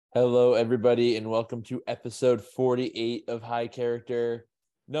Hello, everybody, and welcome to episode 48 of High Character.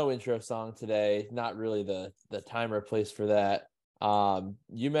 No intro song today. Not really the time or place for that.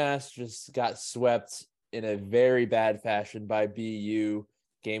 UMass just got swept in a very bad fashion by BU.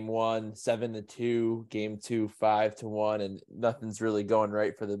 Game 1, 7-2. Game 2, 5-1, and nothing's really going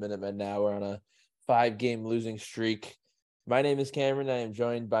right for the Minutemen now. We're on a 5-game losing streak. My name is Cameron. I am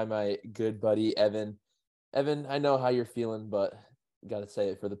joined by my good buddy Evin. Evin, I know how you're feeling, but got to say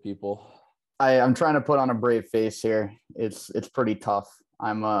it for the people. I'm trying to put on a brave face here. It's pretty tough.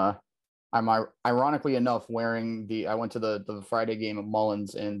 I'm ironically enough wearing I went to the Friday game at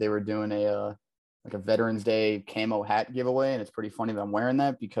Mullins and they were doing a Veterans Day camo hat giveaway, and it's pretty funny that I'm wearing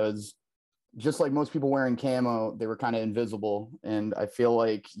that because just like most people wearing camo, they were kind of invisible, and I feel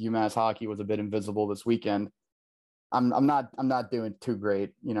like UMass hockey was a bit invisible this weekend. I'm not doing too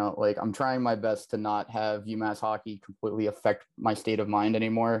great, like I'm trying my best to not have UMass hockey completely affect my state of mind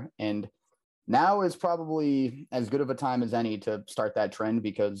anymore. And now is probably as good of a time as any to start that trend,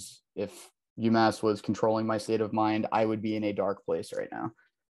 because if UMass was controlling my state of mind, I would be in a dark place right now.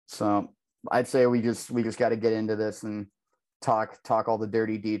 So I'd say we just got to get into this and talk all the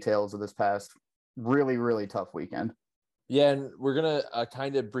dirty details of this past really, really tough weekend. Yeah, and we're going to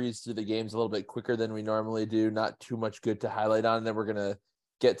kind of breeze through the games a little bit quicker than we normally do. Not too much good to highlight on. And then we're going to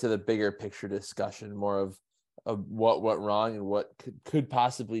get to the bigger picture discussion, more of what went wrong and what could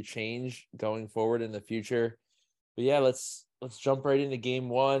possibly change going forward in the future. But yeah, let's jump right into game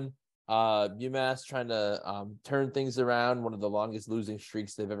 1. UMass trying to turn things around, one of the longest losing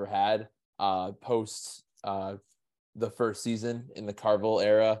streaks they've ever had post the first season in the Carville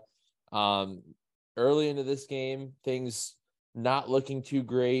era. Early into this game, things not looking too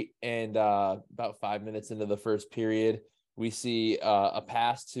great. And about 5 minutes into the first period, we see a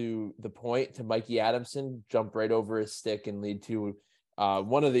pass to the point to Mikey Adamson jump right over his stick and lead to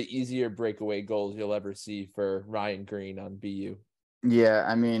one of the easier breakaway goals you'll ever see for Ryan Green on BU. Yeah,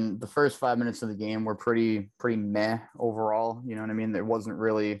 I mean, the first 5 minutes of the game were pretty meh overall. You know what I mean?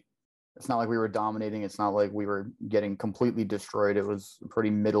 It's not like we were dominating. It's not like we were getting completely destroyed. It was a pretty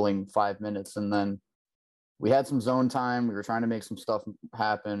middling 5 minutes. And then we had some zone time. We were trying to make some stuff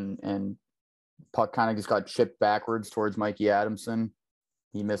happen, and puck kind of just got chipped backwards towards Mikey Adamson.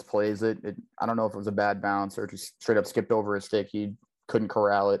 He misplays it. I don't know if it was a bad bounce or just straight up skipped over his stick. He couldn't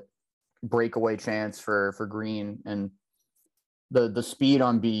corral it. Breakaway chance for Green. And the speed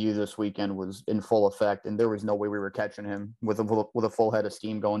on BU this weekend was in full effect, and there was no way we were catching him with a full head of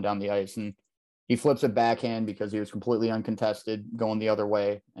steam going down the ice. And he flips it backhand because he was completely uncontested going the other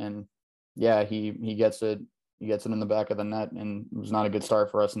way. And yeah, he gets it. He gets it in the back of the net, and it was not a good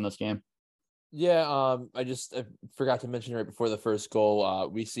start for us in this game. Yeah, I forgot to mention right before the first goal,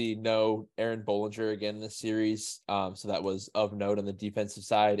 we see no Aaron Bollinger again this series. So that was of note on the defensive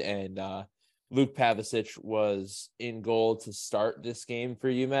side. And Luke Pavicic was in goal to start this game for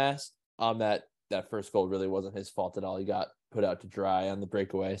UMass. That first goal really wasn't his fault at all. He got put out to dry on the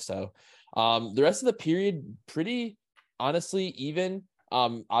breakaway. So the rest of the period, pretty honestly even.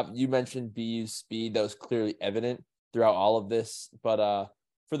 You mentioned BU's speed. That was clearly evident throughout all of this. But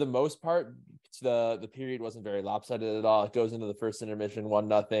for the most part, the period wasn't very lopsided at all. It goes into the first intermission,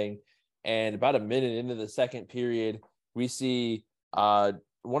 1-0. And about a minute into the second period, we see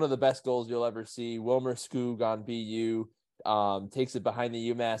one of the best goals you'll ever see. Wilmer Skoog on BU takes it behind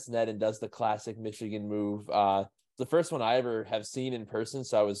the UMass net and does the classic Michigan move. The first one I ever have seen in person,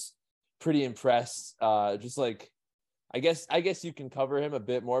 so I was pretty impressed. Just like, I guess you can cover him a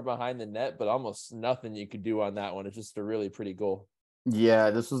bit more behind the net, but almost nothing you could do on that one. It's just a really pretty goal. Yeah,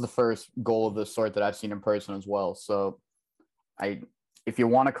 this was the first goal of this sort that I've seen in person as well. So if you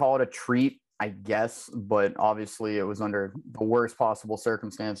want to call it a treat, I guess, but obviously it was under the worst possible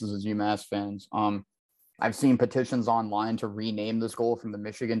circumstances as UMass fans. I've seen petitions online to rename this goal from the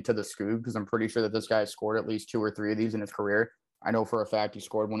Michigan to the Skoog, because I'm pretty sure that this guy scored at least 2 or 3 of these in his career. I know for a fact he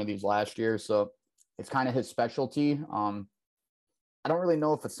scored one of these last year, so it's kind of his specialty. I don't really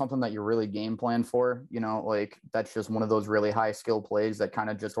know if it's something that you're really game plan for, like that's just one of those really high skill plays that kind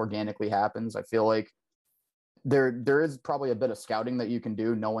of just organically happens. I feel like there is probably a bit of scouting that you can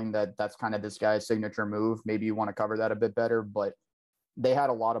do, knowing that that's kind of this guy's signature move. Maybe you want to cover that a bit better, but they had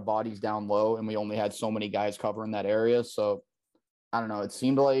a lot of bodies down low and we only had so many guys covering that area. So I don't know. It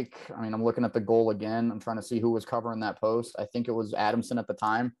seemed like, I'm looking at the goal again. I'm trying to see who was covering that post. I think it was Adamson at the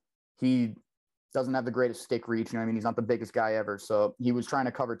time. He doesn't have the greatest stick reach. He's not the biggest guy ever. So he was trying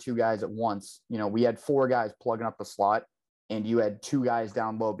to cover 2 guys at once. We had 4 guys plugging up the slot, and you had 2 guys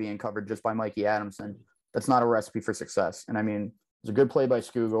down low being covered just by Mikey Adamson. That's not a recipe for success. And it was a good play by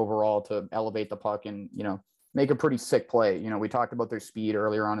Skoog overall to elevate the puck and, make a pretty sick play. You know, we talked about their speed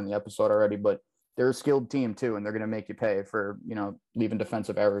earlier on in the episode already, but they're a skilled team too, and they're going to make you pay for, you know, leaving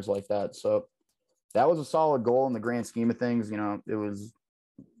defensive errors like that. So that was a solid goal in the grand scheme of things. You know, it was,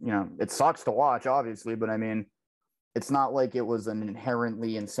 you know, it sucks to watch, obviously, but I mean, it's not like it was an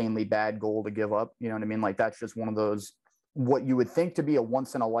inherently insanely bad goal to give up. You know what I mean? Like, that's just one of those, what you would think to be a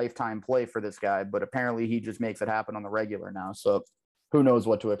once in a lifetime play for this guy, but apparently he just makes it happen on the regular now. So who knows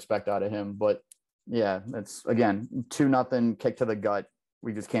what to expect out of him. But yeah, it's, again, 2-0 kick to the gut.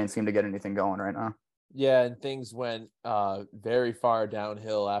 We just can't seem to get anything going right now. Yeah, and things went very far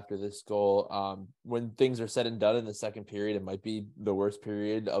downhill after this goal. When things are said and done in the second period, it might be the worst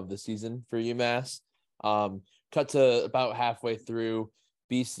period of the season for UMass. Cut to about halfway through,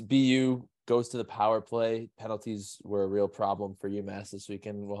 BU goes to the power play. Penalties were a real problem for UMass this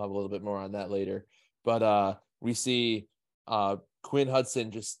weekend. We'll have a little bit more on that later. But we see Quinn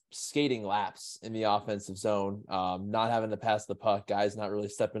Hudson just skating laps in the offensive zone, not having to pass the puck. Guys not really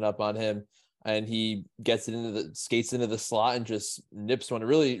stepping up on him. And he gets it skates into the slot and just nips one. A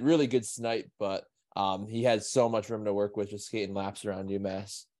really, really good snipe, but he had so much room to work with just skating laps around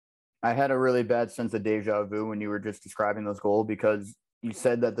UMass. I had a really bad sense of deja vu when you were just describing those goals, because you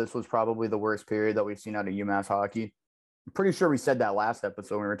said that this was probably the worst period that we've seen out of UMass hockey. I'm pretty sure we said that last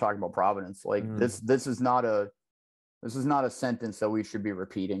episode when we were talking about Providence. Like, this is not a sentence that we should be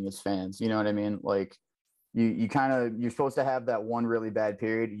repeating as fans. You know what I mean? Like, you're supposed to have that one really bad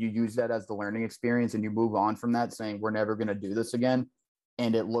period. You use that as the learning experience and you move on from that, saying we're never going to do this again.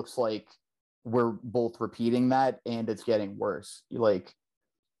 And it looks like we're both repeating that, and it's getting worse. Like,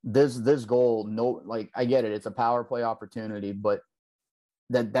 this goal, no, like, I get it, it's a power play opportunity, but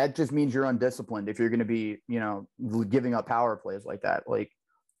that just means you're undisciplined if you're going to be, you know, giving up power plays like that. Like,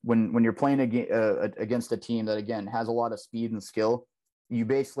 when you're playing against a team that, again, has a lot of speed and skill, you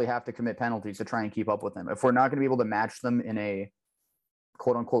basically have to commit penalties to try and keep up with them. If we're not going to be able to match them in a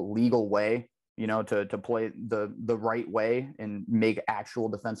quote unquote legal way, you know, to play the right way and make actual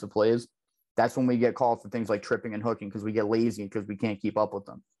defensive plays, that's when we get called for things like tripping and hooking, because we get lazy because we can't keep up with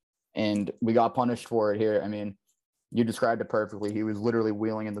them. And we got punished for it here. I mean, you described it perfectly. He was literally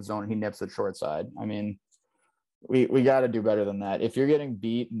wheeling in the zone. He nips it short side. I mean, we got to do better than that. If you're getting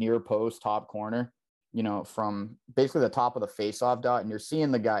beat near post, top corner, you know, from basically the top of the face-off dot, and you're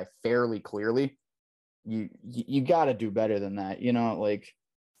seeing the guy fairly clearly, you got to do better than that. You know, like,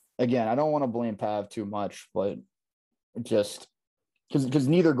 again, I don't want to blame Pav too much, but just because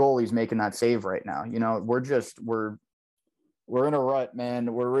neither goalie's making that save right now. You know, we're in a rut,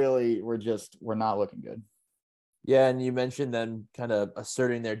 man. We're not looking good. Yeah, and you mentioned them kind of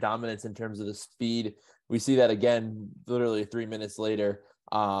asserting their dominance in terms of the speed. We see that again, literally 3 minutes later.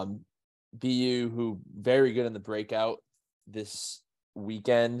 BU, who very good in the breakout this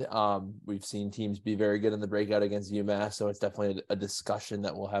weekend. We've seen teams be very good in the breakout against UMass, so it's definitely a discussion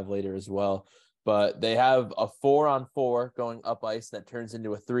that we'll have later as well. But they have a 4-on-4 going up ice that turns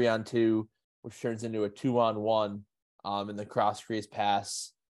into a 3-on-2, which turns into a 2-on-1 in the cross crease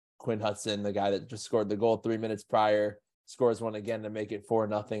pass. Quinn Hudson, the guy that just scored the goal 3 minutes prior, scores one again to make it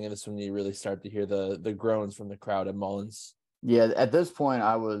 4-0. And this is when you really start to hear the groans from the crowd at Mullins. Yeah, at this point,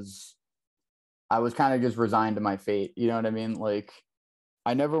 I was kind of just resigned to my fate. You know what I mean? Like,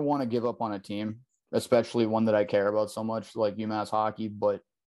 I never want to give up on a team, especially one that I care about so much, like UMass hockey. But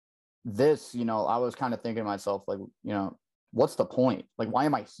this, you know, I was kind of thinking to myself, like, you know, what's the point? Like, why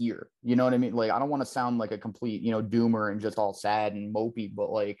am I here? You know what I mean? Like, I don't want to sound like a complete, you know, doomer and just all sad and mopey, but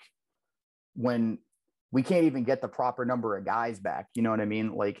like, when we can't even get the proper number of guys back, you know what I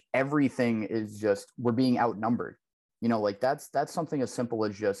mean? Like, everything is just, we're being outnumbered. You know, like, that's something as simple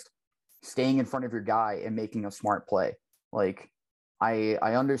as just staying in front of your guy and making a smart play. Like, I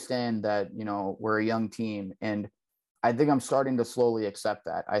understand that, you know, we're a young team, and I think I'm starting to slowly accept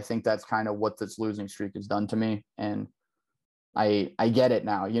that. I think that's kind of what this losing streak has done to me. And I get it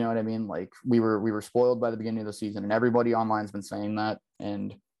now. You know what I mean? Like, we were spoiled by the beginning of the season, and everybody online's been saying that.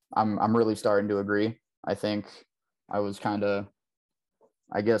 And I'm really starting to agree. I think I was kind of,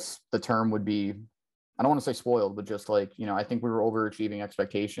 I guess the term would be, I don't want to say spoiled, but just like, you know, I think we were overachieving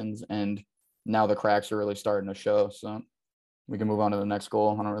expectations, and now the cracks are really starting to show. So we can move on to the next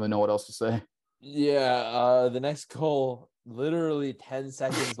goal. I don't really know what else to say. Yeah, the next goal, literally 10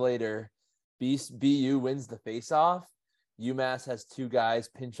 seconds later, BU wins the faceoff. UMass has two guys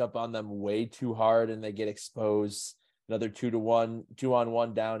pinch up on them way too hard, and they get exposed. Another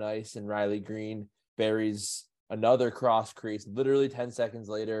 2-on-1 down ice, and Riley Green buries another cross crease literally 10 seconds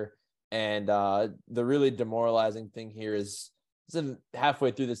later. And the really demoralizing thing here is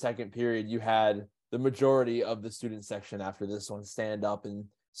halfway through the second period, you had the majority of the student section after this one stand up and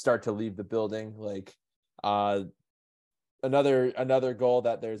start to leave the building. Like, Uh, another goal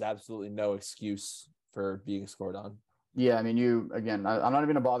that there's absolutely no excuse for being scored on. Yeah, I mean, I'm not even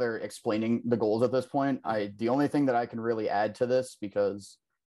gonna bother explaining the goals at this point. The only thing that I can really add to this, because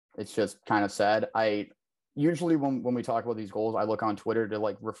it's just kind of sad. I usually when we talk about these goals, I look on Twitter to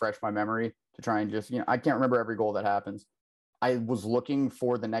like refresh my memory to try and just, I can't remember every goal that happens. I was looking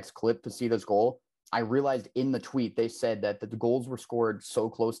for the next clip to see this goal. I realized in the tweet they said that the goals were scored so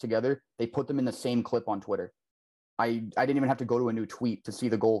close together, they put them in the same clip on Twitter. I didn't even have to go to a new tweet to see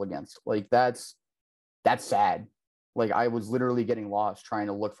the goal against. Like that's sad. Like I was literally getting lost trying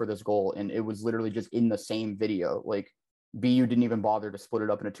to look for this goal, and it was literally just in the same video. Like BU didn't even bother to split it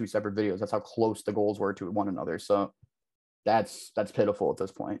up into two separate videos. That's how close the goals were to one another. So that's pitiful at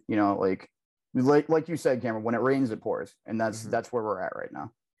this point. Like you said, Cameron, when it rains, it pours, and that's where we're at right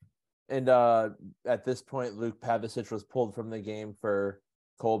now. And at this point, Luke Pavicic was pulled from the game for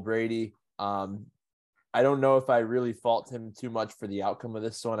Cole Brady. I don't know if I really fault him too much for the outcome of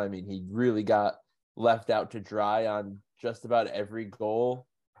this one. I mean, he really got left out to dry on just about every goal.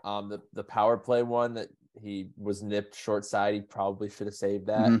 The power play one that he was nipped short side, he probably should have saved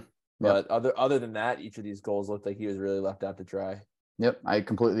that. Mm-hmm. Yep. But other than that, each of these goals looked like he was really left out to dry. Yep, I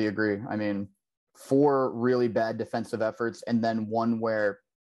completely agree. I mean, 4 really bad defensive efforts, and then one where,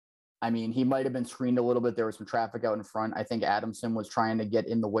 I mean, he might have been screened a little bit. There was some traffic out in front. I think Adamson was trying to get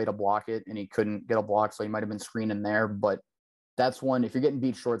in the way to block it, and he couldn't get a block, so he might have been screened in there. But that's one, if you're getting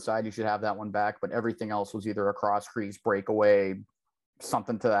beat short side, you should have that one back. But everything else was either a cross crease, breakaway,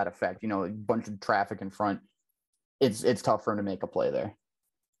 something to that effect, a bunch of traffic in front. It's tough for him to make a play there.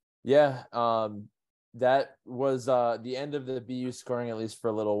 Yeah, that was the end of the BU scoring, at least for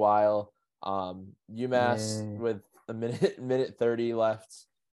a little while. UMass with a minute 30 left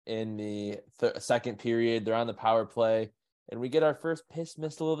in the second period. They're on the power play, and we get our first piss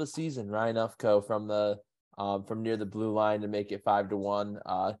missile of the season. Ryan Ufko from near the blue line to make it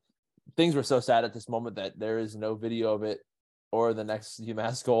 5-1. Things were so sad at this moment that there is no video of it or the next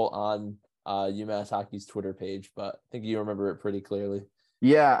UMass goal on UMass Hockey's Twitter page, but I think you remember it pretty clearly.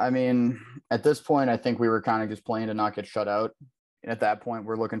 Yeah, I mean, at this point, I think we were kind of just playing to not get shut out. And at that point,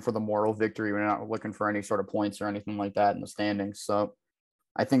 we're looking for the moral victory. We're not looking for any sort of points or anything like that in the standings. So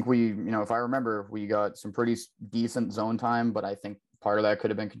I think we, if I remember, we got some pretty decent zone time, but I think part of that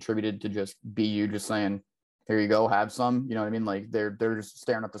could have been contributed to just BU just saying, here you go, have some, you know what I mean? Like they're just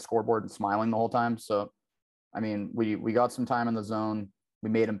staring at the scoreboard and smiling the whole time. So, I mean, we got some time in the zone.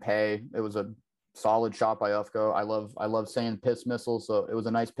 We made him pay. It was a solid shot by Ufko. I love saying piss missile. So it was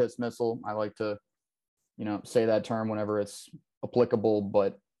a nice piss missile. I like to, say that term whenever it's applicable,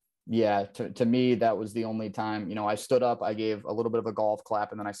 but yeah, to me, that was the only time, I stood up, I gave a little bit of a golf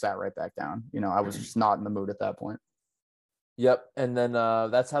clap, and then I sat right back down. I was just not in the mood at that point. Yep. And then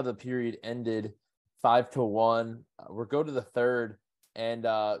that's how the period ended, 5-1. We'll go to the third, and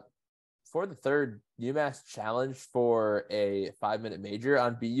for the third, UMass challenged for a 5-minute major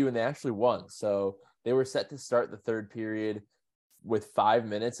on BU, and they actually won. So they were set to start the third period with 5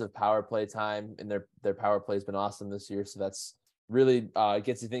 minutes of power play time, and their power play has been awesome this year. So that's really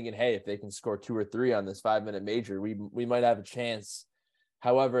gets you thinking, hey, if they can score 2 or 3 on this 5-minute major, we might have a chance.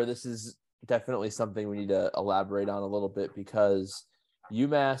 However, this is definitely something we need to elaborate on a little bit, because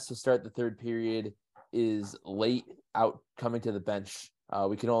UMass to start the third period is late out coming to the bench.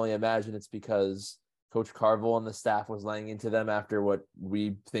 We can only imagine it's because Coach Carville and the staff was laying into them after what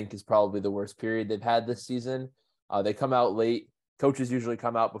we think is probably the worst period they've had this season. They come out late. Coaches usually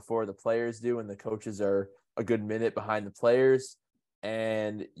come out before the players do, and the coaches are a good minute behind the players,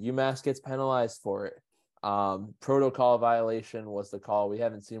 and UMass gets penalized for it. Protocol violation was the call. We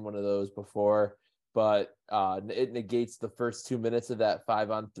haven't seen one of those before, but it negates the first 2 minutes of that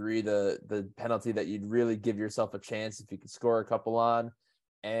 5-on-3, the penalty that you'd really give yourself a chance if you could score a couple on.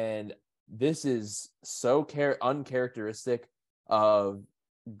 And this is so uncharacteristic of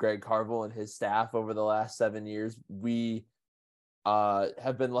Greg Carville and his staff over the last 7 years. We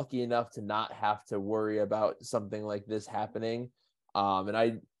have been lucky enough to not have to worry about something like this happening.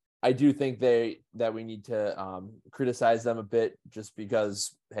 And I do think that we need to criticize them a bit, just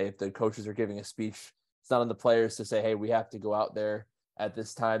because, hey, if the coaches are giving a speech, it's not on the players to say, hey, we have to go out there at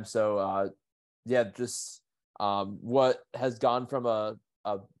this time. So what has gone from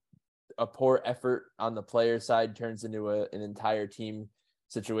a poor effort on the player side turns into an entire team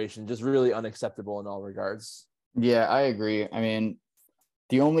situation, just really unacceptable in all regards. Yeah, I agree. I mean,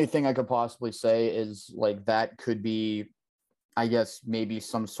 the only thing I could possibly say is like that could be, I guess, maybe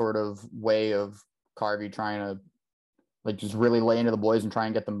some sort of way of Carvey trying to like just really lay into the boys and try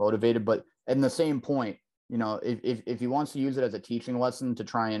and get them motivated. But at the same point, if he wants to use it as a teaching lesson to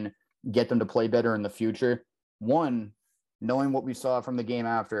try and get them to play better in the future. One, knowing what we saw from the game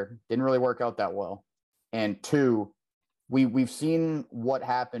after, didn't really work out that well. And two, we've seen what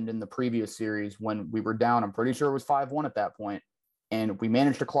happened in the previous series when we were down. I'm pretty sure it was 5-1 at that point, and we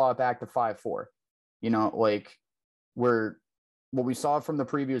managed to claw it back to 5-4. Like what we saw from the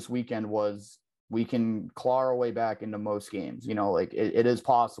previous weekend was we can claw our way back into most games. Like it is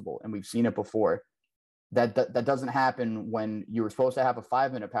possible, and we've seen it before. That doesn't happen when you were supposed to have a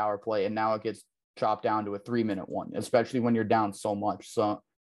 5-minute power play, and now it gets chopped down to a 3-minute one, especially when you're down so much. So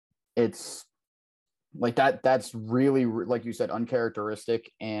it's like that's really, like you said,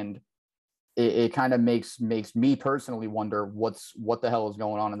 uncharacteristic, and it kind of makes me personally wonder what the hell is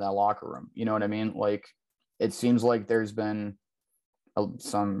going on in that locker room. You know what I mean? Like, it seems like there's been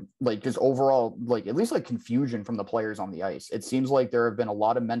some, like, just overall, like, at least like confusion from the players on the ice. It seems like there have been a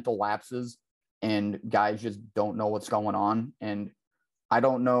lot of mental lapses, and guys just don't know what's going on. And I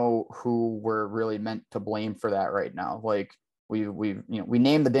don't know who we're really meant to blame for that right now. Like, we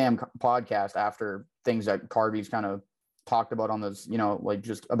named the damn podcast after things that Carby's kind of talked about on this, like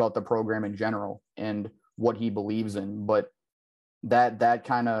just about the program in general and what he believes in. But that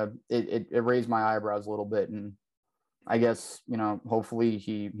kind of, it raised my eyebrows a little bit. And I guess, hopefully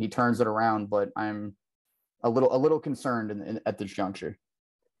he turns it around, but I'm a little concerned at this juncture.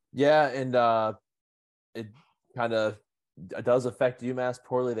 Yeah. And it kind of does affect UMass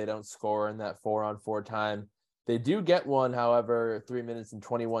poorly. They don't score in that 4-on-4 time. They do get one, however, 3 minutes and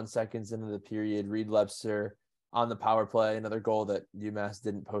 21 seconds into the period. Reed Lepster on the power play, another goal that UMass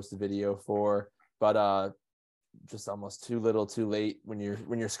didn't post a video for, but just almost too little, too late. When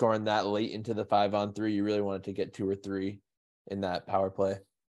you're scoring that late into the 5-on-3, you really wanted to get 2 or 3 in that power play.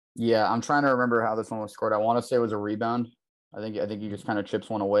 Yeah, I'm trying to remember how this one was scored. I want to say it was a rebound. I think he just kind of chips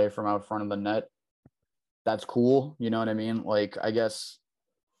one away from out front of the net. That's cool. You know what I mean? Like, I guess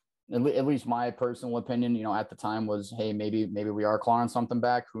at least my personal opinion, at the time was, hey, maybe we are clawing something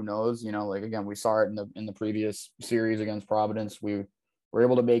back. Who knows? Like, again, we saw it in the previous series against Providence. We were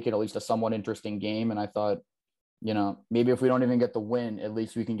able to make it at least a somewhat interesting game. And I thought, maybe if we don't even get the win, at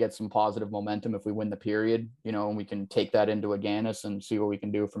least we can get some positive momentum if we win the period, and we can take that into Agganis and see what we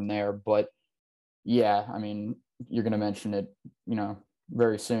can do from there. But yeah, I mean, you're going to mention it,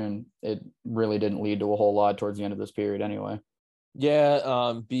 very soon. It really didn't lead to a whole lot towards the end of this period anyway.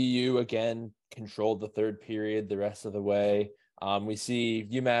 Yeah, BU again controlled the third period the rest of the way. We see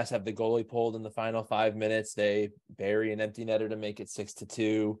UMass have the goalie pulled in the final 5 minutes. They bury an empty netter to make it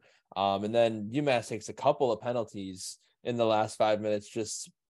 6-2. And then UMass takes a couple of penalties in the last 5 minutes, just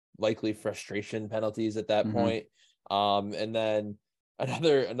likely frustration penalties at that point. And then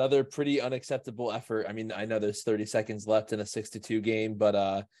another pretty unacceptable effort. I mean, I know there's 30 seconds left in a 6-2 game,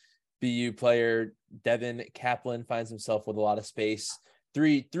 but BU player Devin Kaplan finds himself with a lot of space.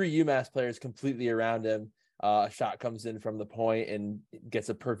 Three UMass players completely around him. A shot comes in from the point and gets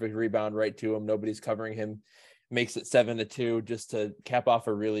a perfect rebound right to him. Nobody's covering him. Makes it 7-2 just to cap off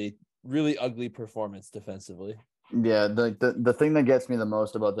a really, really ugly performance defensively. Yeah, the thing that gets me the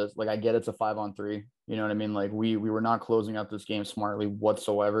most about this, like, I get it's a 5-on-3. You know what I mean? Like, we were not closing out this game smartly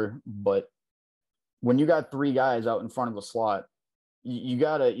whatsoever. But when you got 3 guys out in front of the slot, you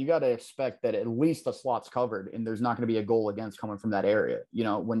gotta expect that at least the slot's covered, and there's not going to be a goal against coming from that area.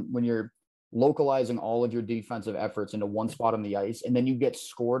 When you're localizing all of your defensive efforts into one spot on the ice, and then you get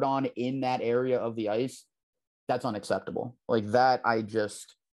scored on in that area of the ice, that's unacceptable. Like that, I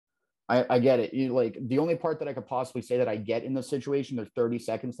get it. Like, the only part that I could possibly say that I get in this situation, there's 30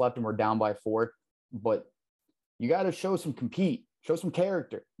 seconds left and we're down by 4, but you got to show some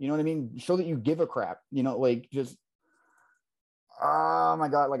character. You know what I mean? Show that you give a crap. Like, just, oh my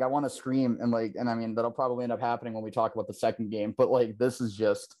God, like, I want to scream. And I mean, that'll probably end up happening when we talk about the second game, but like, this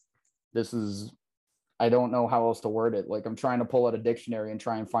is, I don't know how else to word it. Like, I'm trying to pull out a dictionary and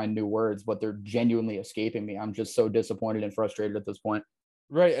try and find new words, but they're genuinely escaping me. I'm just so disappointed and frustrated at this point.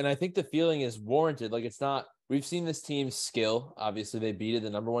 Right. And I think the feeling is warranted. Like, we've seen this team's skill. Obviously, they beat the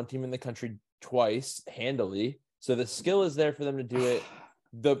number 1 team in the country twice handily. So the skill is there for them to do it.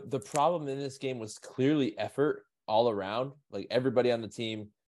 The problem in this game was clearly effort all around. Like, everybody on the team,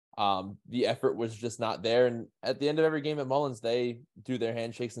 the effort was just not there. And at the end of every game at Mullins, they do their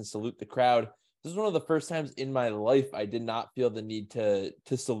handshakes and salute the crowd. This is one of the first times in my life I did not feel the need to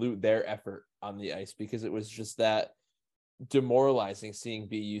salute their effort on the ice, because it was just that demoralizing seeing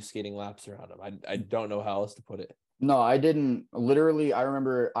BU skating laps around them. I don't know how else to put it. No, I didn't. Literally, I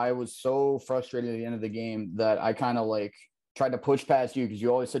remember I was so frustrated at the end of the game that I kind of like tried to push past you, because you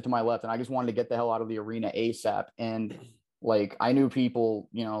always sit to my left, and I just wanted to get the hell out of the arena ASAP. And like, I knew people,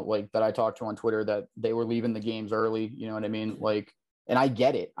 like, that I talked to on Twitter that they were leaving the games early. You know what I mean? Like, And I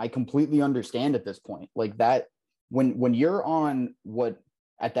get it. I completely understand at this point. Like that, when you're on what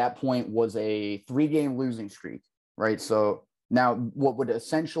at that point was a 3-game losing streak, right? So now what would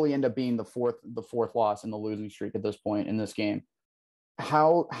essentially end up being the fourth loss in the losing streak at this point in this game.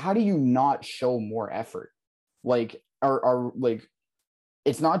 How do you not show more effort? Like are like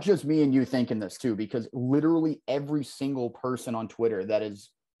it's not just me and you thinking this too, because literally every single person on Twitter that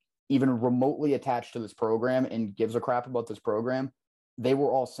is even remotely attached to this program and gives a crap about this program, they were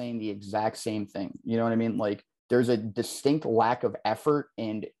all saying the exact same thing. You know what I mean? Like there's a distinct lack of effort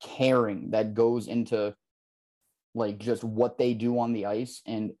and caring that goes into like just what they do on the ice.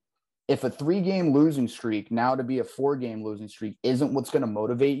 And if a 3-game losing streak now to be a 4-game losing streak isn't what's going to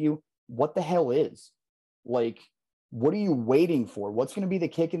motivate you, what the hell is? Like, what are you waiting for? What's going to be the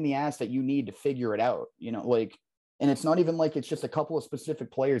kick in the ass that you need to figure it out? You know, like, and it's not even like it's just a couple of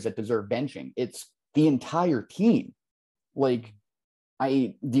specific players that deserve benching. It's the entire team. Like,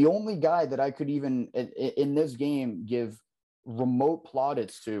 the only guy that I could even in this game give remote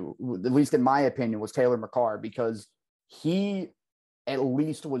plaudits to, at least in my opinion, was Taylor McCarr, because he at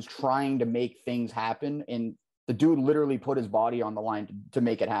least was trying to make things happen. And the dude literally put his body on the line to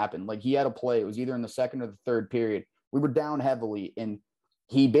make it happen. Like he had a play. It was either in the second or the third period. We were down heavily, and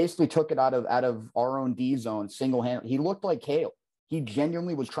he basically took it out of our own D zone single-handedly. He looked like Kale. He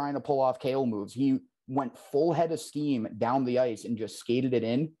genuinely was trying to pull off Kale moves. He went full head of steam down the ice and just skated it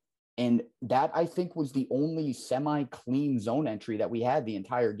in. And that, I think, was the only semi-clean zone entry that we had the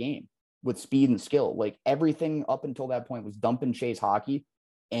entire game with speed and skill. Like everything up until that point was dump and chase hockey.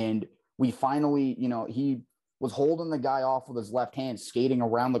 And we finally, he was holding the guy off with his left hand, skating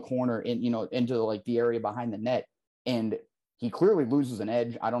around the corner into like the area behind the net. And he clearly loses an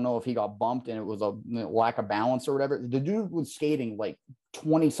edge. I don't know if he got bumped and it was a lack of balance or whatever. The dude was skating like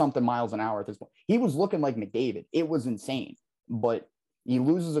 20 something miles an hour at this point. He was looking like McDavid. It was insane, but he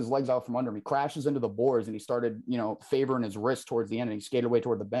loses his legs out from under him. He crashes into the boards and he started, favoring his wrist towards the end, and he skated away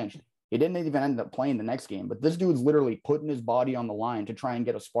toward the bench. He didn't even end up playing the next game, but this dude's literally putting his body on the line to try and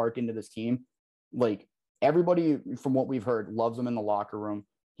get a spark into this team. Like everybody, from what we've heard, loves him in the locker room.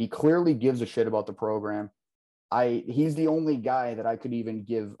 He clearly gives a shit about the program. He's the only guy that I could even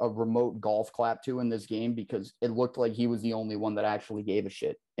give a remote golf clap to in this game, because it looked like he was the only one that actually gave a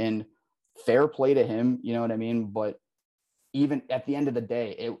shit. And fair play to him, you know what I mean? But even at the end of the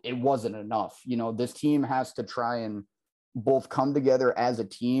day, it wasn't enough. This team has to try and both come together as a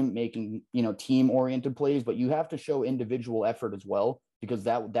team, making, team-oriented plays, but you have to show individual effort as well, because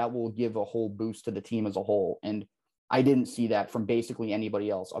that will give a whole boost to the team as a whole. And I didn't see that from basically anybody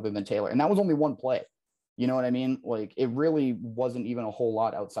else other than Taylor. And that was only one play. You know what I mean? Like it really wasn't even a whole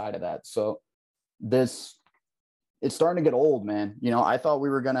lot outside of that. So it's starting to get old, man. I thought we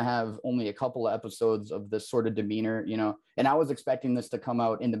were going to have only a couple of episodes of this sort of demeanor, and I was expecting this to come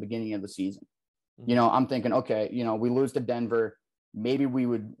out in the beginning of the season. I'm thinking, okay, we lose to Denver. Maybe we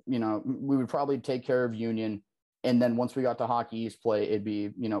would probably take care of Union. And then once we got to Hockey East play, it'd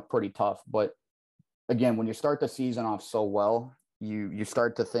be, pretty tough. But again, when you start the season off so well, you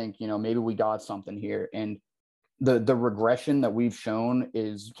start to think, maybe we got something here. And the regression that we've shown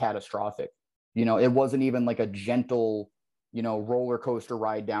is catastrophic. It wasn't even like a gentle, roller coaster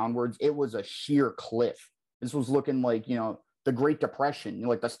ride downwards. It was a sheer cliff. This was looking like, the Great Depression,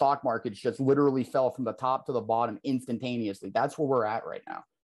 like the stock market just literally fell from the top to the bottom instantaneously. That's where we're at right now.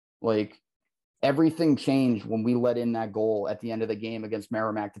 Like everything changed when we let in that goal at the end of the game against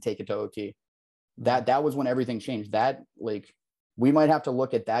Merrimack to take it to OT. That was when everything changed. That, like, we might have to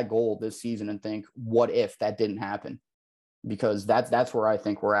look at that goal this season and think, what if that didn't happen? Because that's where I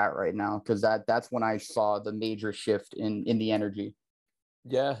think we're at right now. Because that's when I saw the major shift in the energy.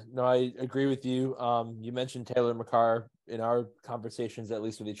 Yeah, no, I agree with you. You mentioned Taylor McCarr. In our conversations, at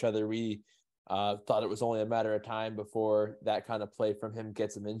least with each other, we thought it was only a matter of time before that kind of play from him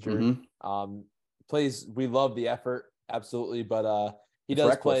gets him injured. Mm-hmm. We love the effort, absolutely, but he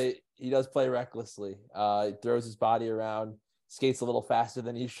does play recklessly. He throws his body around, skates a little faster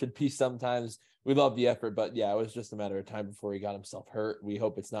than he should be sometimes. We love the effort, but yeah, it was just a matter of time before he got himself hurt. We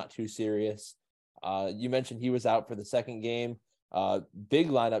hope it's not too serious. You mentioned he was out for the second game. Big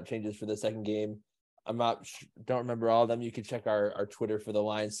lineup changes for the second game. Don't remember all of them. You can check our Twitter for the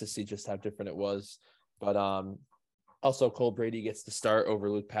lines to see just how different it was. But also Cole Brady gets to start over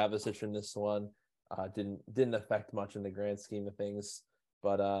Luke Pavicic in this one. Didn't affect much in the grand scheme of things.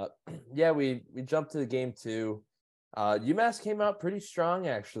 But yeah, we jumped to game 2. UMass came out pretty strong,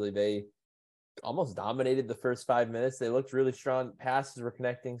 actually. They almost dominated the first 5 minutes. They looked really strong. Passes were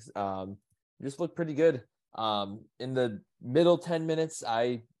connecting. Just looked pretty good. In the middle 10 minutes,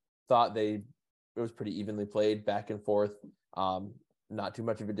 I thought it was pretty evenly played back and forth. not too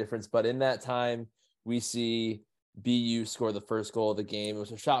much of a difference. But in that time, we see BU score the first goal of the game. It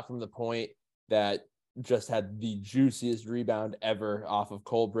was a shot from the point that just had the juiciest rebound ever off of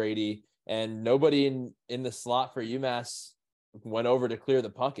Cole Brady. And nobody in the slot for UMass went over to clear the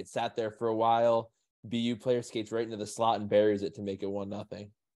puck. It sat there for a while. BU player skates right into the slot and buries it to make it 1-0.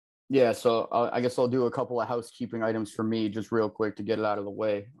 Yeah, so I guess I'll do a couple of housekeeping items for me just real quick to get it out of the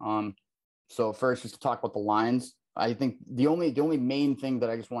way. So first, just to talk about the lines, I think the only main thing that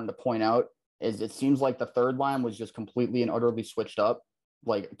I just wanted to point out is it seems like the third line was just completely and utterly switched up.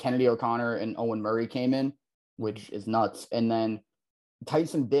 Like Kennedy O'Connor and Owen Murray came in, which is nuts. And then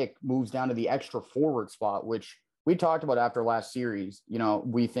Tyson Dick moves down to the extra forward spot, which we talked about after last series. You know,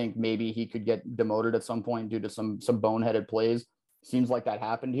 we think maybe he could get demoted at some point due to some boneheaded plays. Seems like that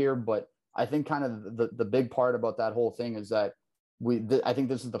happened here, but I think kind of the big part about that whole thing is that I think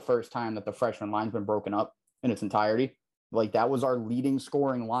this is the first time that the freshman line's been broken up in its entirety. Like that was our leading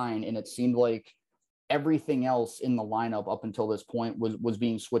scoring line, and it seemed like everything else in the lineup up until this point was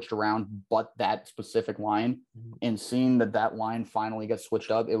being switched around, but that specific line. And seeing that line finally gets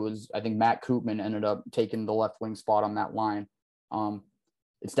switched up, it was, I think Matt Koopman ended up taking the left wing spot on that line.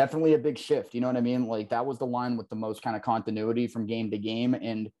 It's definitely a big shift. You know what I mean? Like that was the line with the most kind of continuity from game to game.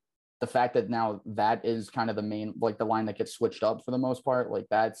 And the fact that now that is kind of the main, like the line that gets switched up for the most part, like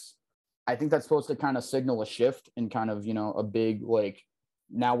I think that's supposed to kind of signal a shift and kind of, you know, a big, like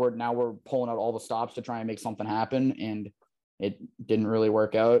now we're pulling out all the stops to try and make something happen. And it didn't really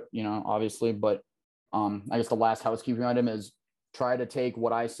work out, you know, obviously, but I guess the last housekeeping item is try to take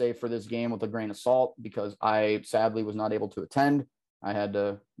what I say for this game with a grain of salt, because I sadly was not able to attend. I had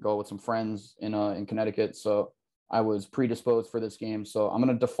to go with some friends in Connecticut, so I was predisposed for this game. So I'm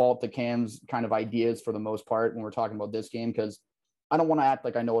going to default to Cam's kind of ideas for the most part when we're talking about this game, because I don't want to act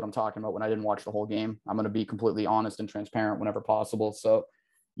like I know what I'm talking about when I didn't watch the whole game. I'm going to be completely honest and transparent whenever possible. So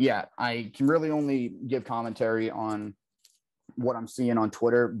yeah, I can really only give commentary on what I'm seeing on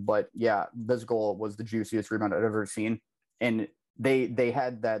Twitter, but yeah, this goal was the juiciest rebound I've ever seen. And they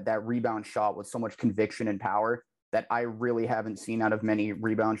had that rebound shot with so much conviction and power that I really haven't seen out of many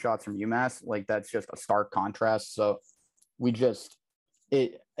rebound shots from UMass. Like that's just a stark contrast. So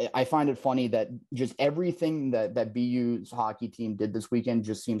I find it funny that just everything that BU's hockey team did this weekend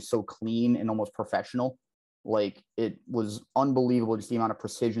just seems so clean and almost professional. Like it was unbelievable just the amount of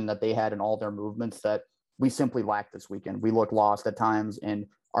precision that they had in all their movements that we simply lacked this weekend. We looked lost at times, and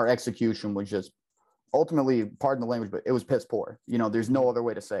our execution was just ultimately, pardon the language, but it was piss poor. You know, there's no other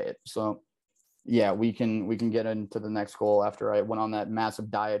way to say it. So yeah, we can get into the next goal after I went on that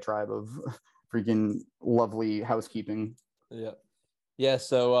massive diatribe of freaking lovely housekeeping. Yeah. Yeah.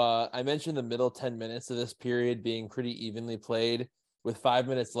 So I mentioned the middle 10 minutes of this period being pretty evenly played. With 5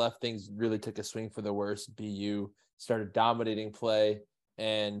 minutes left, things really took a swing for the worse. BU started dominating play,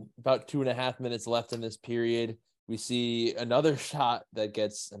 and about 2.5 minutes left in this period, we see another shot that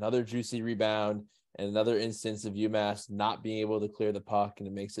gets another juicy rebound and another instance of UMass not being able to clear the puck, and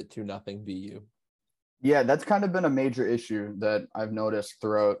it makes it 2-0 BU. Yeah, that's kind of been a major issue that I've noticed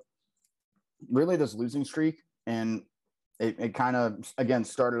throughout really this losing streak. And it kind of, again,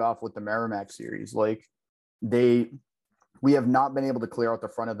 started off with the Merrimack series. Like we have not been able to clear out the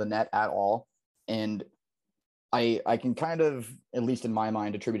front of the net at all. And I can kind of, at least in my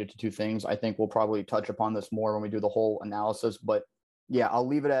mind, attribute it to two things. I think we'll probably touch upon this more when we do the whole analysis, but yeah, I'll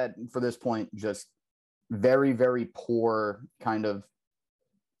leave it at, for this point, just very, very poor kind of,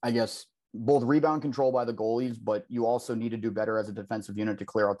 I guess, both rebound control by the goalies, but you also need to do better as a defensive unit to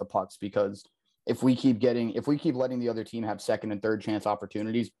clear out the pucks, because if we keep letting the other team have second and third chance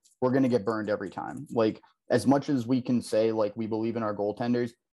opportunities, we're going to get burned every time. Like, as much as we can say, like, we believe in our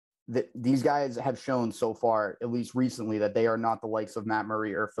goaltenders, that these guys have shown so far, at least recently, that they are not the likes of Matt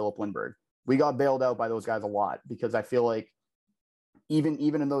Murray or Philip Lindbergh. We got bailed out by those guys a lot, because I feel like even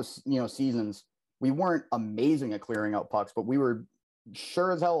in those, you know, seasons, we weren't amazing at clearing out pucks, but we were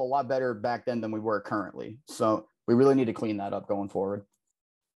sure as hell a lot better back then than we were currently. So we really need to clean that up going forward.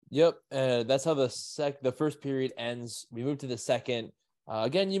 Yep. That's how the first period ends. We move to the second.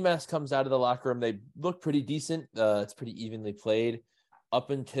 Again, UMass comes out of the locker room. They look pretty decent. It's pretty evenly played up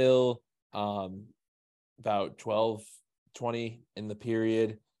until about 12:20 in the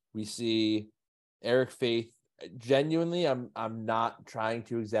period. We see Eric Faith. Genuinely, I'm not trying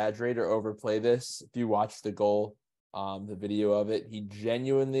to exaggerate or overplay this. If you watch the goal, the video of it, he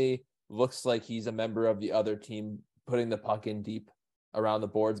genuinely looks like he's a member of the other team putting the puck in deep around the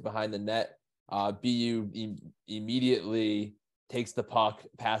boards behind the net. BU immediately takes the puck,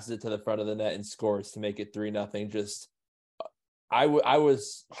 passes it to the front of the net, and scores to make it 3-0. Just I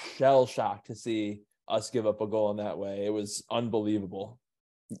was shell shocked to see us give up a goal in that way. It was unbelievable.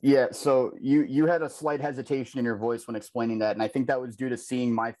 Yeah, so you had a slight hesitation in your voice when explaining that, and I think that was due to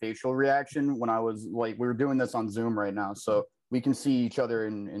seeing my facial reaction when I was like, we were doing this on Zoom right now, so we can see each other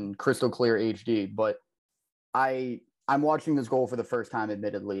in crystal clear HD. But I'm watching this goal for the first time,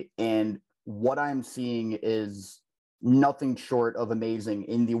 admittedly, and what I'm seeing is nothing short of amazing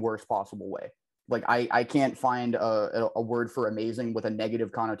in the worst possible way. Like I can't find a word for amazing with a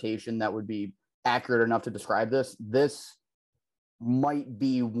negative connotation that would be accurate enough to describe this. This might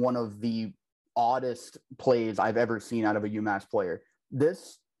be one of the oddest plays I've ever seen out of a UMass player.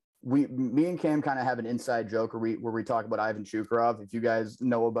 Me and Cam kind of have an inside joke where we talk about Ivan Shukurov. If you guys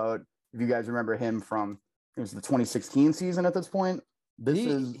remember him from, it was the 2016 season at this point.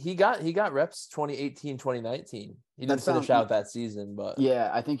 He got reps 2018, 2019. He didn't finish out that season, but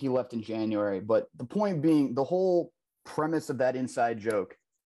yeah, I think he left in January. But the point being, the whole premise of that inside joke,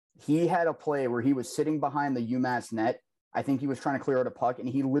 he had a play where he was sitting behind the UMass net. I think he was trying to clear out a puck, and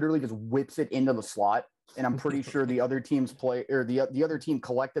he literally just whips it into the slot. And I'm pretty sure the other team's the other team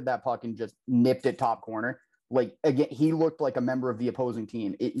collected that puck and just nipped it top corner. Like, again, he looked like a member of the opposing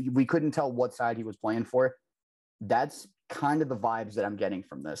team. We couldn't tell what side he was playing for. That's kind of the vibes that I'm getting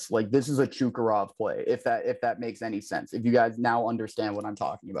from this. Like, this is a Chukarov play, if that makes any sense. If you guys now understand what I'm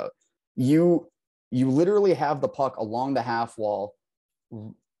talking about, you literally have the puck along the half wall.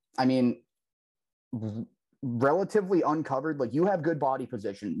 I mean, relatively uncovered. Like, you have good body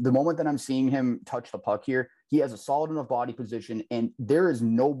position. The moment that I'm seeing him touch the puck here, he has a solid enough body position, and there is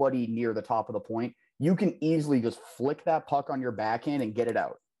nobody near the top of the point. You can easily just flick that puck on your backhand and get it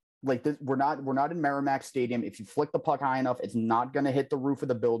out. Like, this, we're not in Merrimack Stadium. If you flick the puck high enough, it's not going to hit the roof of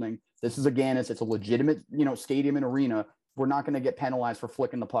the building. This is a Ganis. It's a legitimate, stadium and arena. We're not going to get penalized for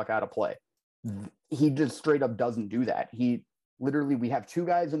flicking the puck out of play. He just straight up doesn't do that. Literally, we have two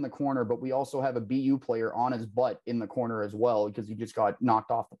guys in the corner, but we also have a BU player on his butt in the corner as well, because he just got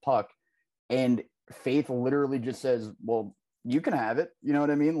knocked off the puck. And Faith literally just says, well, you can have it. You know what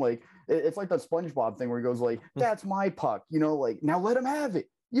I mean? Like, it's like that SpongeBob thing where he goes like, that's my puck, like, now let him have it.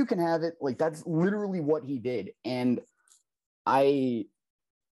 You can have it. Like, that's literally what he did. And I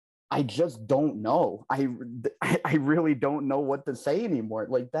just don't know. I really don't know what to say anymore.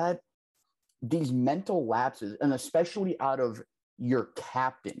 Like, that, these mental lapses, and especially out of your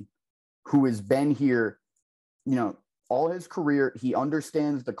captain, who has been here, all his career. He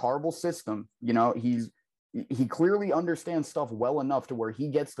understands the Carvel system. He clearly understands stuff well enough to where he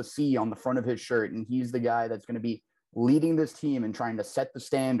gets the C on the front of his shirt, and he's the guy that's going to be leading this team and trying to set the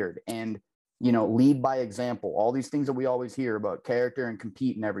standard and, lead by example. All these things that we always hear about character and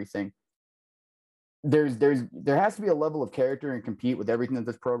compete and everything. There has to be a level of character and compete with everything that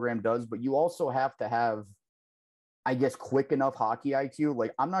this program does, but you also have to have, I guess, quick enough hockey IQ.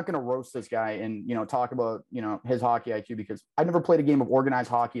 Like, I'm not going to roast this guy and, talk about, his hockey IQ, because I never played a game of organized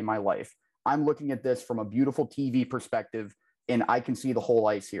hockey in my life. I'm looking at this from a beautiful TV perspective, and I can see the whole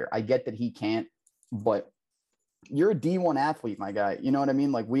ice here. I get that he can't, but you're a D1 athlete, my guy. You know what I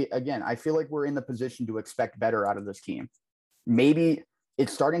mean? Like, I feel like we're in the position to expect better out of this team. Maybe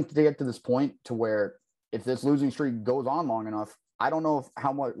it's starting to get to this point to where, if this losing streak goes on long enough, I don't know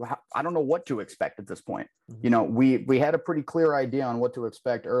I don't know what to expect at this point. Mm-hmm. We had a pretty clear idea on what to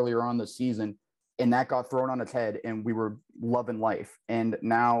expect earlier on this season, and that got thrown on its head, and we were loving life. And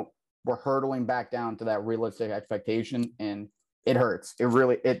now we're hurtling back down to that realistic expectation, and it hurts.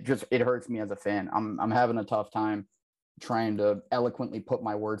 It hurts me as a fan. I'm having a tough time trying to eloquently put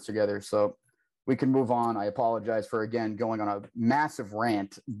my words together. So we can move on. I apologize for, again, going on a massive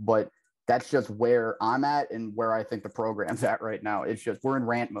rant, but that's just where I'm at and where I think the program's at right now. It's just, we're in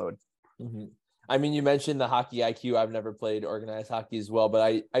rant mode. Mm-hmm. I mean, you mentioned the hockey IQ. I've never played organized hockey as well,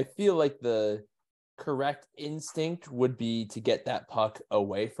 but I feel like the correct instinct would be to get that puck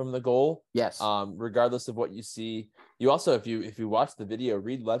away from the goal. Yes. Regardless of what you see. You also, if you watch the video,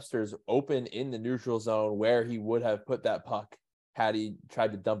 Reed Webster's open in the neutral zone where he would have put that puck had he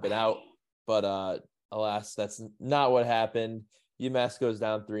tried to dump it out. But alas, that's not what happened. UMass goes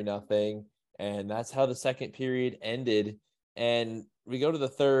down 3-0, and that's how the second period ended. And we go to the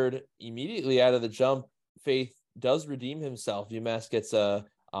third. Immediately out of the jump, Faith does redeem himself. UMass gets a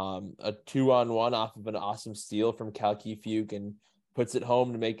 2-on-1 off of an awesome steal from Cal Fuke and puts it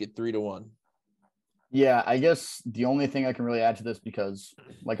home to make it 3-1. Yeah, I guess the only thing I can really add to this, because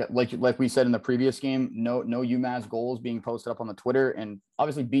like we said in the previous game, no UMass goals being posted up on the Twitter, and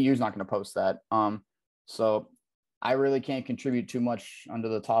obviously BU's not going to post that. So I really can't contribute too much under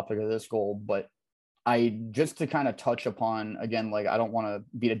the topic of this goal, but just to kind of touch upon, again, like, I don't want to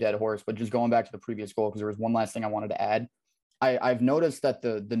beat a dead horse, but just going back to the previous goal, because there was one last thing I wanted to add. I've noticed that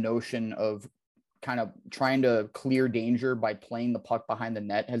the notion of kind of trying to clear danger by playing the puck behind the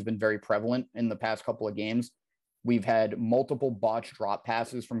net has been very prevalent in the past couple of games. We've had multiple botched drop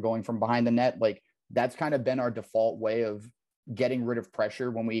passes from going from behind the net. Like, that's kind of been our default way of getting rid of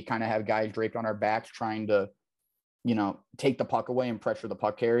pressure when we kind of have guys draped on our backs trying to, take the puck away and pressure the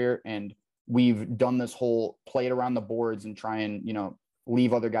puck carrier. And we've done this whole play it around the boards and try and,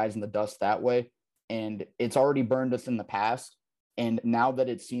 leave other guys in the dust that way. And it's already burned us in the past. And now that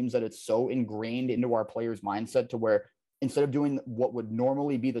it seems that it's so ingrained into our players' mindset to where instead of doing what would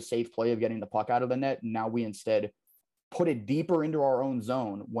normally be the safe play of getting the puck out of the net, now we instead put it deeper into our own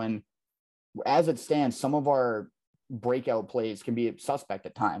zone when, as it stands, some of our breakout plays can be suspect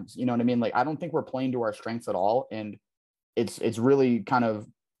at times. You know what I mean? Like, I don't think we're playing to our strengths at all. And it's really kind of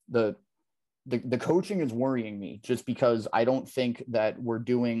the coaching is worrying me, just because I don't think that we're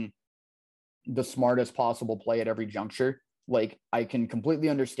doing the smartest possible play at every juncture. Like, I can completely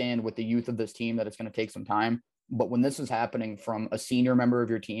understand with the youth of this team that it's going to take some time, but when this is happening from a senior member of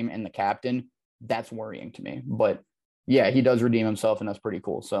your team and the captain, that's worrying to me. But yeah, he does redeem himself, and that's pretty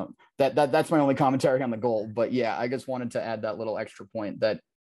cool. So that's my only commentary on the goal. But yeah, I just wanted to add that little extra point that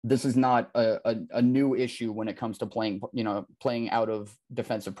this is not a new issue when it comes to playing out of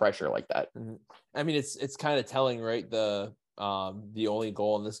defensive pressure like that. Mm-hmm. I mean, it's kind of telling, right? The only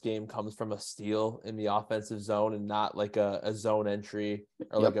goal in this game comes from a steal in the offensive zone and not like a zone entry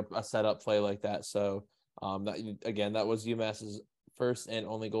or like a setup play like that. So that was UMass's first and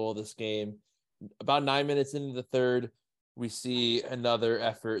only goal of this game. About 9 minutes into the third, we see another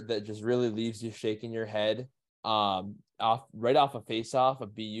effort that just really leaves you shaking your head. Right off a face-off, a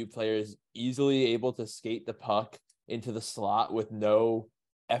BU player is easily able to skate the puck into the slot with no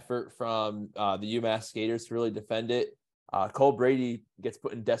effort from the UMass skaters to really defend it. Cole Brady gets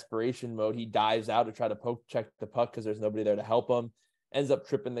put in desperation mode. He dives out to try to poke check the puck because there's nobody there to help him. Ends up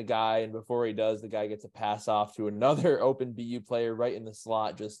tripping the guy, and before he does, the guy gets a pass off to another open BU player right in the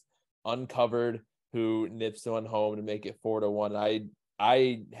slot, just uncovered, who nips one home to make it 4-1.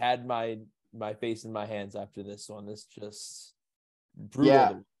 I had my face in my hands after this one. This just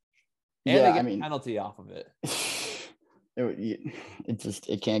brutal. Yeah. And they get a penalty off of it.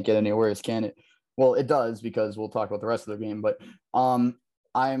 It can't get any worse, can it? Well, it does, because we'll talk about the rest of the game. But I'm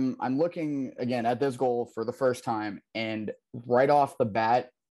looking again at this goal for the first time, and right off the bat,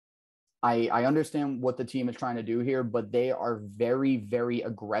 I understand what the team is trying to do here, but they are very, very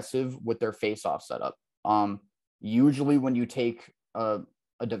aggressive with their face-off setup. Usually when you take a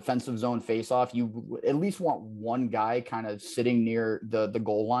defensive zone face-off, you at least want one guy kind of sitting near the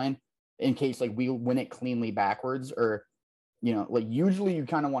goal line in case like we win it cleanly backwards, or like usually you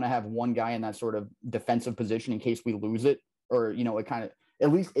kind of want to have one guy in that sort of defensive position in case we lose it, or it kind of,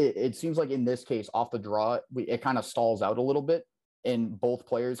 at least it seems like in this case off the draw it kind of stalls out a little bit, and both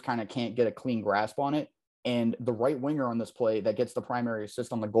players kind of can't get a clean grasp on it. And the right winger on this play that gets the primary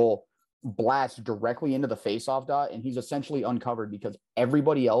assist on the goal blasts directly into the faceoff dot, and he's essentially uncovered because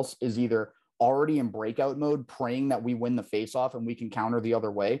everybody else is either already in breakout mode praying that we win the faceoff and we can counter the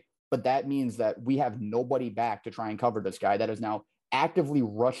other way. But that means that we have nobody back to try and cover this guy that is now actively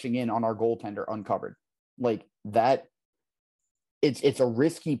rushing in on our goaltender uncovered. Like that, it's a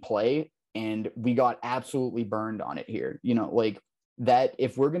risky play, and we got absolutely burned on it here. Like that,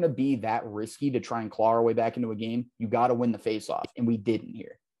 if we're going to be that risky to try and claw our way back into a game, you got to win the faceoff, and we didn't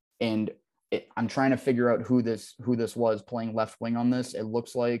here. And I'm trying to figure out who this was playing left wing on this. It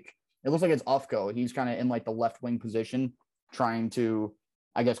looks like it's Ufko. He's kind of in like the left wing position, trying to,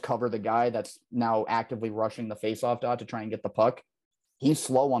 I guess, cover the guy that's now actively rushing the faceoff dot to try and get the puck. He's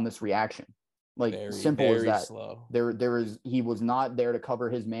slow on this reaction. Like, very, simple very as that. Slow. He was not there to cover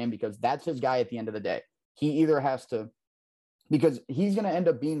his man, because that's his guy at the end of the day. He either has to, because he's going to end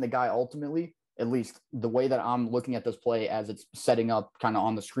up being the guy ultimately, at least the way that I'm looking at this play as it's setting up kind of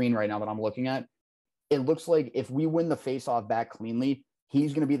on the screen right now that I'm looking at. It looks like if we win the faceoff back cleanly,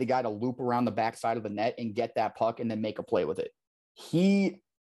 he's going to be the guy to loop around the backside of the net and get that puck and then make a play with it.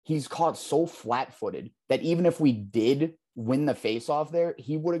 He's caught so flat-footed that even if we did win the faceoff there,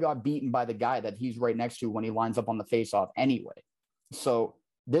 he would have got beaten by the guy that he's right next to when he lines up on the faceoff anyway. So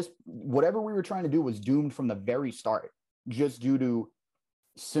whatever we were trying to do was doomed from the very start, just due to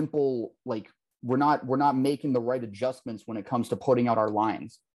simple, like, we're not making the right adjustments when it comes to putting out our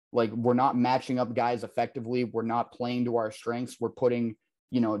lines. Like, we're not matching up guys effectively. We're not playing to our strengths. We're putting,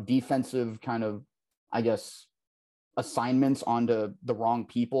 defensive kind of, I guess, assignments onto the wrong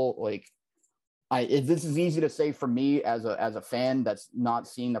people. Like, this is easy to say for me as a fan that's not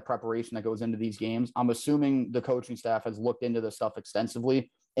seeing the preparation that goes into these games. I'm assuming the coaching staff has looked into this stuff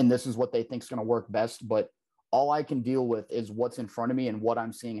extensively, and this is what they think is going to work best. But all I can deal with is what's in front of me and what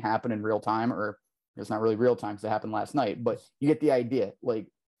I'm seeing happen in real time, or it's not really real time because it happened last night, but you get the idea. Like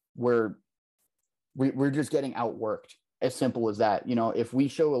we're just getting outworked. As simple as that. You know, if we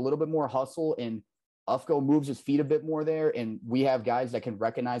show a little bit more hustle and Ufko moves his feet a bit more there, and we have guys that can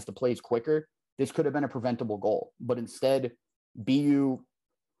recognize the plays quicker, this could have been a preventable goal. But instead, BU,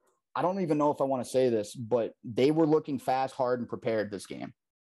 I don't even know if I want to say this, but they were looking fast, hard, and prepared this game.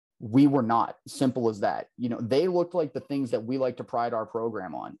 We were not. Simple as that. You know, they looked like the things that we like to pride our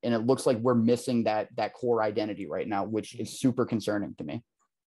program on, and it looks like we're missing that core identity right now, which is super concerning to me.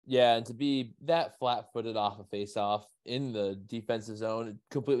 Yeah, and to be that flat-footed off a face-off in the defensive zone,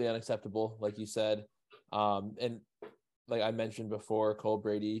 completely unacceptable, like you said. And like I mentioned before, Cole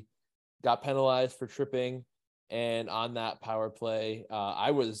Brady got penalized for tripping, and on that power play,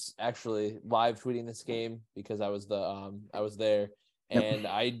 I was actually live tweeting this game because I was there, and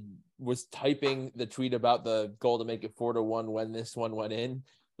I was typing the tweet about the goal to make it 4-1 when this one went in.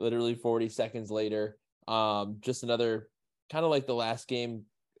 Literally 40 seconds later, just another kind of like the last game.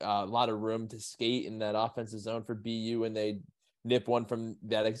 A lot of room to skate in that offensive zone for BU, and they nip one from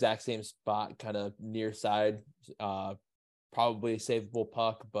that exact same spot, kind of near side. Probably a savable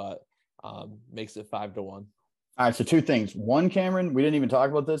puck, but makes it 5-1. All right, so two things. One, Cameron, we didn't even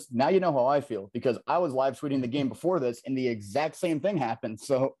talk about this. Now you know how I feel because I was live tweeting the game before this, and the exact same thing happened.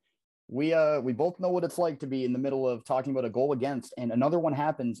 So we both know what it's like to be in the middle of talking about a goal against, and another one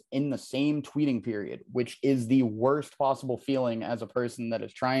happens in the same tweeting period, which is the worst possible feeling as a person that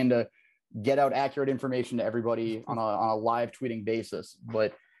is trying to get out accurate information to everybody on a live tweeting basis.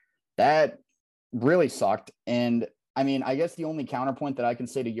 But that really sucked. And I mean, I guess the only counterpoint that I can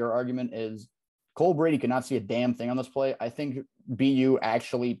say to your argument is Cole Brady could not see a damn thing on this play. I think BU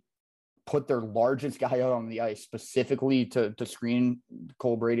actually put their largest guy out on the ice specifically to screen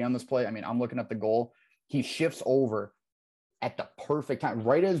Cole Brady on this play. I mean, I'm looking at the goal. He shifts over at the perfect time,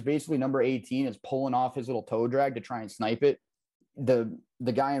 right as basically number 18 is pulling off his little toe drag to try and snipe it. The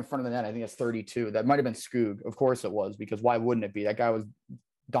guy in front of the net, I think it's 32. That might have been Skoog. Of course it was, because why wouldn't it be? That guy was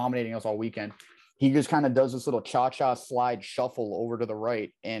dominating us all weekend. He just kind of does this little cha-cha slide shuffle over to the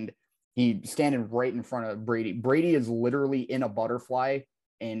right, and he's standing right in front of Brady. Brady is literally in a butterfly,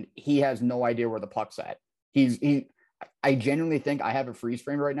 and he has no idea where the puck's at. I genuinely think I have a freeze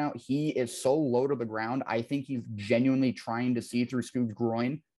frame right now. He is so low to the ground. I think he's genuinely trying to see through Scoob's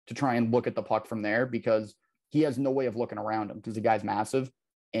groin to try and look at the puck from there, because he has no way of looking around him because the guy's massive.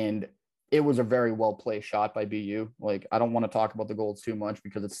 And it was a very well placed shot by BU. Like, I don't want to talk about the goals too much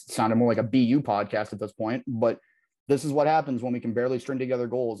because it sounded more like a BU podcast at this point, but this is what happens when we can barely string together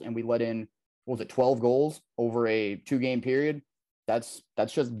goals and we let in, 12 goals over a 2-game period. That's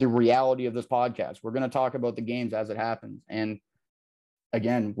just the reality of this podcast. We're going to talk about the games as it happens. And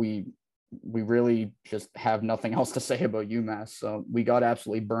again, we really just have nothing else to say about UMass. So we got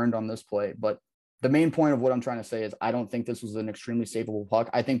absolutely burned on this play. But the main point of what I'm trying to say is I don't think this was an extremely savable puck.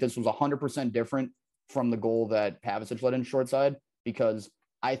 I think this was 100% different from the goal that Pavicic let in short side, because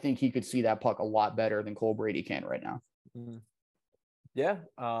I think he could see that puck a lot better than Cole Brady can right now. Yeah.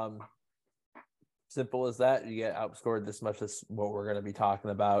 Simple as that. You get outscored this much. That's what we're going to be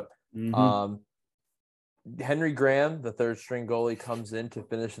talking about. Henry Graham, the third string goalie, comes in to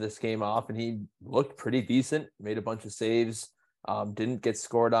finish this game off, and he looked pretty decent, made a bunch of saves, didn't get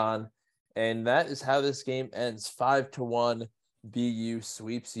scored on. And that is how this game ends. 5-1. BU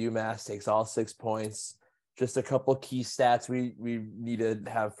sweeps UMass, takes all 6 points. Just a couple key stats. We need to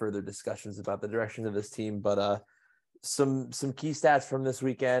have further discussions about the direction of this team, but some key stats from this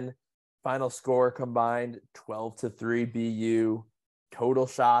weekend. Final score combined 12-3 BU. Total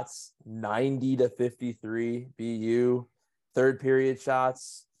shots 90-53 BU. Third period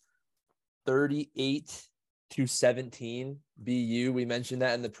shots 38-17 BU. We mentioned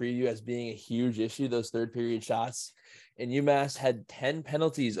that in the preview as being a huge issue, those third period shots. And UMass had 10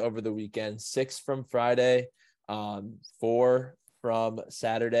 penalties over the weekend, 6 from Friday, 4 from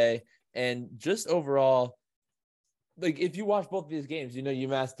Saturday. And just overall, like, if you watch both of these games, you know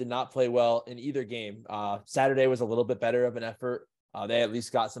UMass did not play well in either game. Saturday was a little bit better of an effort. They at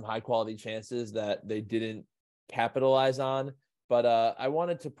least got some high-quality chances that they didn't capitalize on. But I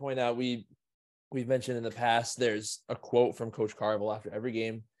wanted to point out, we've mentioned in the past, there's a quote from Coach Carvel after every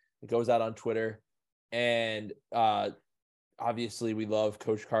game. It goes out on Twitter. And obviously, we love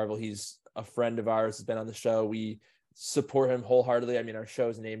Coach Carvel. He's a friend of ours, has been on the show. We support him wholeheartedly. I mean, our show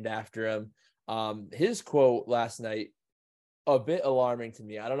is named after him. His quote last night, a bit alarming to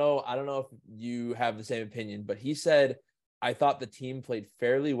me. I don't know if you have the same opinion, but he said, I thought the team played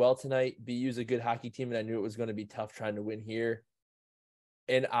fairly well tonight. BU's a good hockey team, and I knew it was going to be tough trying to win here.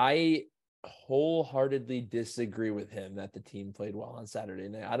 And I wholeheartedly disagree with him that the team played well on Saturday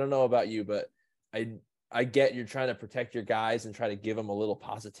night. I don't know about you, but I get you're trying to protect your guys and try to give them a little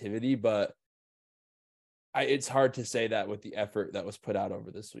positivity, but it's hard to say that with the effort that was put out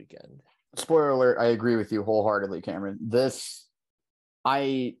over this weekend. Spoiler alert, I agree with you wholeheartedly, Cameron.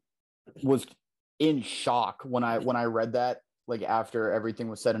 I was in shock when I read that, like after everything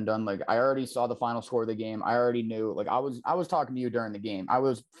was said and done. Like I already saw the final score of the game. I already knew, like I was talking to you during the game. I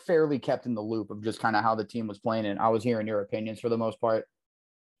was fairly kept in the loop of just kind of how the team was playing, and I was hearing your opinions for the most part.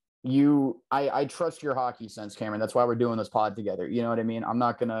 I trust your hockey sense, Cameron. That's why we're doing this pod together. You know what I mean? I'm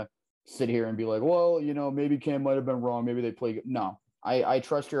not gonna sit here and be like, well, maybe Cam might have been wrong. Maybe they play. No, I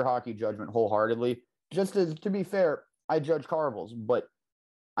trust your hockey judgment wholeheartedly. Just as, to be fair, I judge Carville's, but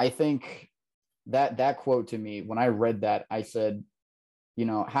I think that quote to me, when I read that, I said,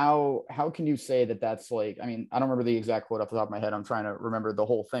 how can you say that that's like, I mean, I don't remember the exact quote off the top of my head. I'm trying to remember the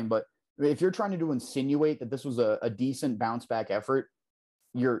whole thing, but if you're trying to insinuate that this was a decent bounce back effort,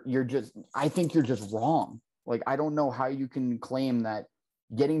 I think you're just wrong. Like, I don't know how you can claim that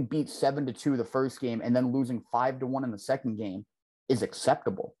getting beat 7-2 the first game and then losing 5-1 in the second game is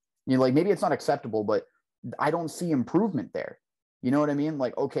acceptable. Like maybe it's not acceptable, but I don't see improvement there. You know what I mean?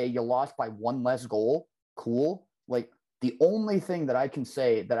 Like, okay, you lost by one less goal. Cool. Like the only thing that I can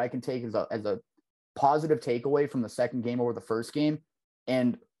say that I can take as a positive takeaway from the second game over the first game,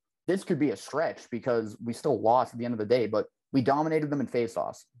 and this could be a stretch because we still lost at the end of the day, but we dominated them in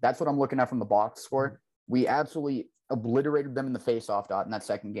faceoffs. That's what I'm looking at from the box score. We absolutely obliterated them in the faceoff dot in that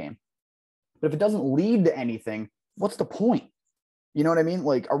second game. But if it doesn't lead to anything, what's the point? You know what I mean?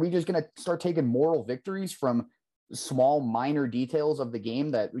 Like, are we just going to start taking moral victories from small, minor details of the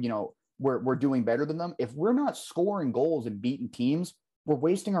game that, we're doing better than them? If we're not scoring goals and beating teams, we're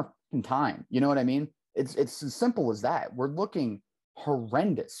wasting our time. You know what I mean? It's as simple as that. We're looking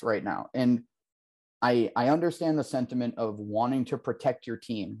horrendous right now. And I understand the sentiment of wanting to protect your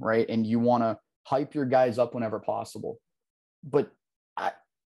team, right? And you want to hype your guys up whenever possible. But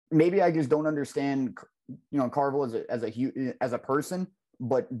maybe I just don't understand, Carville as a person,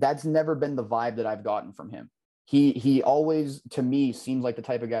 but that's never been the vibe that I've gotten from him. He always, to me, seems like the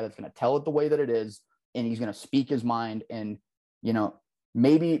type of guy that's going to tell it the way that it is, and he's going to speak his mind. And,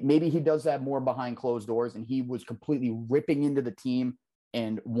 maybe he does that more behind closed doors, and he was completely ripping into the team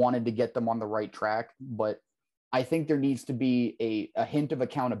and wanted to get them on the right track. But I think there needs to be a hint of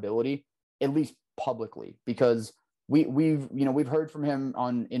accountability, at least publicly, because we've heard from him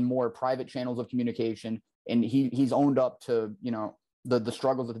in more private channels of communication, and he's owned up to, the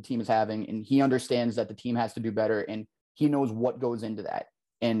struggles that the team is having, and he understands that the team has to do better, and he knows what goes into that.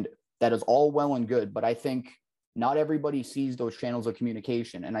 And that is all well and good, but I think not everybody sees those channels of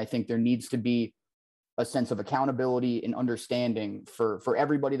communication. And I think there needs to be a sense of accountability and understanding for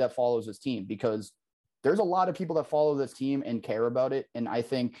everybody that follows this team, because there's a lot of people that follow this team and care about it. And I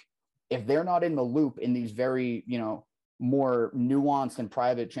think if they're not in the loop in these very, more nuanced and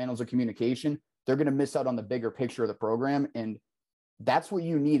private channels of communication, they're going to miss out on the bigger picture of the program. And that's what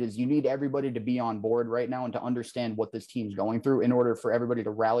you need everybody to be on board right now and to understand what this team's going through in order for everybody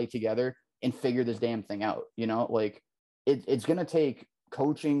to rally together and figure this damn thing out. Like it's going to take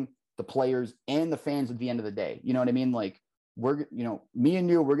coaching, the players, and the fans at the end of the day. You know what I mean? Like me and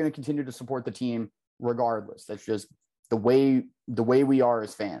you, we're going to continue to support the team regardless. That's just the way we are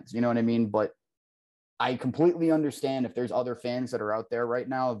as fans. You know what I mean? But I completely understand if there's other fans that are out there right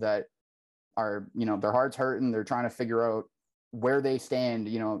now that are, their heart's hurting. They're trying to figure out where they stand,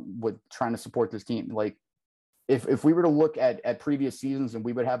 with trying to support this team. Like if we were to look at previous seasons and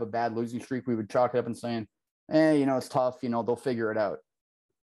we would have a bad losing streak, we would chalk it up and saying, it's tough, they'll figure it out.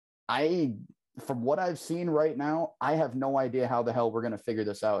 From what I've seen right now, I have no idea how the hell we're going to figure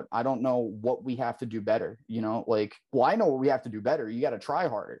this out. I don't know what we have to do better, I know what we have to do better. You got to try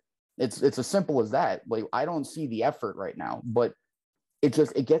harder. It's as simple as that. Like, I don't see the effort right now, but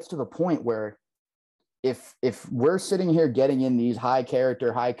it gets to the point where if we're sitting here getting in these high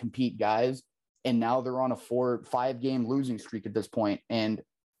character, high compete guys, and now they're on a 4-5 game losing streak at this point, and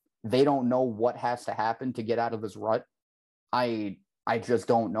they don't know what has to happen to get out of this rut, I just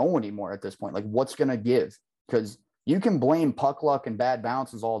don't know anymore at this point. Like, what's going to give? Because you can blame puck luck and bad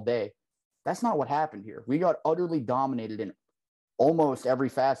bounces all day. That's not what happened here. We got utterly dominated in almost every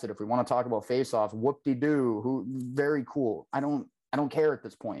facet. If we want to talk about face-offs, whoop-de-doo, who very cool. I don't care at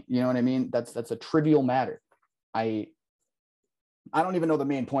this point. You know what I mean? That's a trivial matter. I don't even know the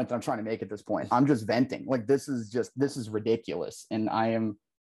main point that I'm trying to make at this point. I'm just venting. Like, this is ridiculous. And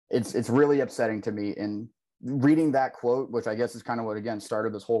it's really upsetting to me. And reading that quote, which I guess is kind of what, again,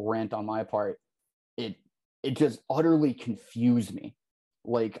 started this whole rant on my part, it just utterly confused me.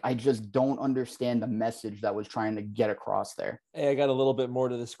 Like, I just don't understand the message that was trying to get across there. Hey, I got a little bit more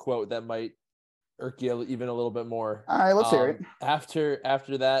to this quote that might irk you even a little bit more. All right, let's hear it.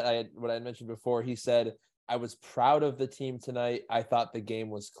 After that, what I mentioned before, he said, I was proud of the team tonight. I thought the game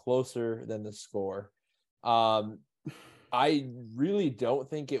was closer than the score. I really don't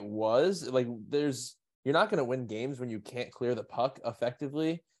think it was. Like, you're not going to win games when you can't clear the puck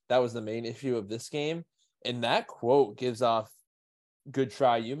effectively. That was the main issue of this game. And that quote gives off good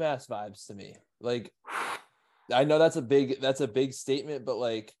try UMass vibes to me. Like, I know that's a big statement, but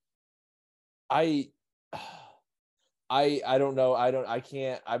like, I don't know.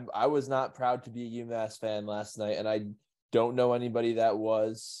 I was not proud to be a UMass fan last night, and I don't know anybody that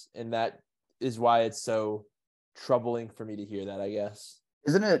was, and that is why it's so troubling for me to hear that, I guess.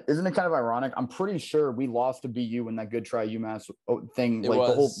 Isn't it kind of ironic? I'm pretty sure we lost to BU when that good try UMass thing,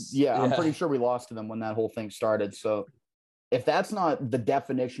 I'm pretty sure we lost to them when that whole thing started. So if that's not the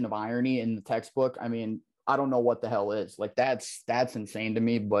definition of irony in the textbook, I mean, I don't know what the hell is. Like, that's insane to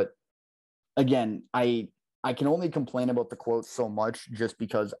me. But again, I can only complain about the quote so much just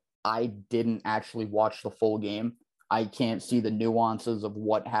because I didn't actually watch the full game. I can't see the nuances of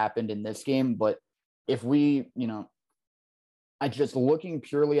what happened in this game. But if we, I just looking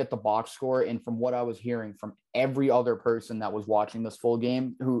purely at the box score and from what I was hearing from every other person that was watching this full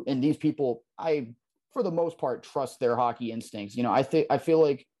game, and these people, I, for the most part, trust their hockey instincts. I feel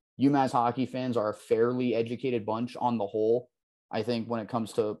like UMass hockey fans are a fairly educated bunch on the whole. I think when it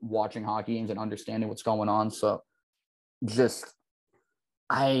comes to watching hockey games and understanding what's going on. So just,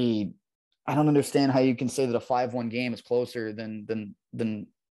 I don't understand how you can say that a 5-1 game is closer than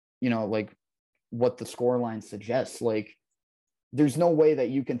like what the scoreline suggests. Like, there's no way that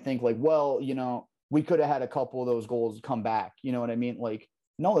you can think like, well, we could have had a couple of those goals come back. You know what I mean? Like,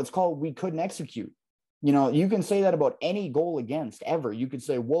 no, it's called we couldn't execute. You can say that about any goal against ever. You could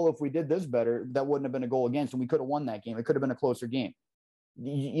say, well, if we did this better, that wouldn't have been a goal against and we could have won that game. It could have been a closer game.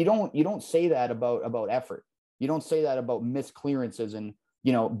 You don't say that about effort. You don't say that about missed clearances and,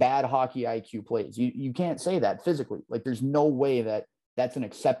 bad hockey IQ plays. You can't say that physically. Like, there's no way that that's an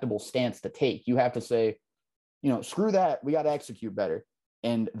acceptable stance to take. You have to say, screw that. We got to execute better.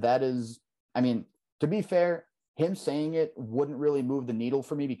 And that is, I mean, to be fair, him saying it wouldn't really move the needle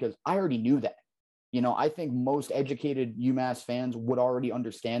for me because I already knew that. I think most educated UMass fans would already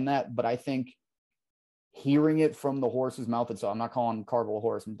understand that, but I think hearing it from the horse's mouth itself, I'm not calling Carvel a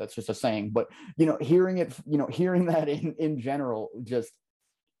horse, that's just a saying, but, hearing it, hearing that in general, just,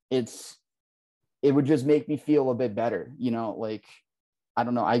 it would just make me feel a bit better, like, I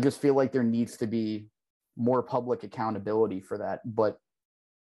don't know. I just feel like there needs to be more public accountability for that, but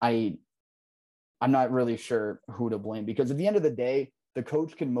I'm not really sure who to blame because at the end of the day, the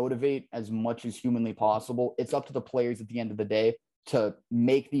coach can motivate as much as humanly possible. It's up to the players at the end of the day to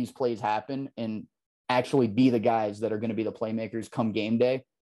make these plays happen and actually be the guys that are going to be the playmakers come game day.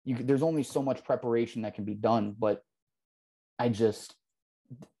 There's only so much preparation that can be done, but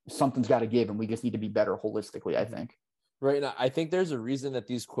something's got to give and we just need to be better holistically, I think. Right now, I think there's a reason that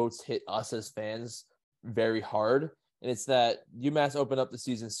these quotes hit us as fans very hard. And it's that UMass opened up the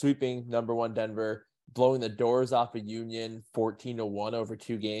season sweeping number 1 Denver, blowing the doors off of Union 14-1 over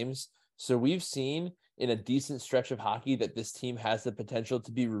 2 games. So we've seen in a decent stretch of hockey that this team has the potential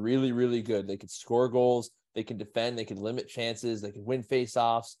to be really, really good. They could score goals, they can defend, they can limit chances, they can win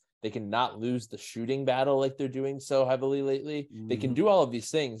faceoffs, they can not lose the shooting battle like they're doing so heavily lately. Mm-hmm. They can do all of these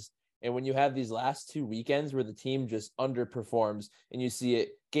things. And when you have these last 2 weekends where the team just underperforms and you see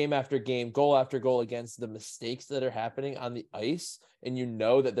it game after game, goal after goal against the mistakes that are happening on the ice, and you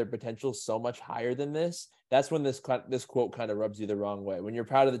know that their potential is so much higher than this, that's when this quote kind of rubs you the wrong way. When you're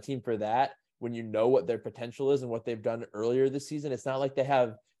proud of the team for that, when you know what their potential is and what they've done earlier this season, it's not like they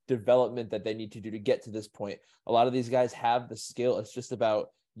have development that they need to do to get to this point. A lot of these guys have the skill. It's just about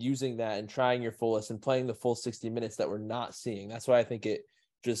using that and trying your fullest and playing the full 60 minutes that we're not seeing. That's why I think it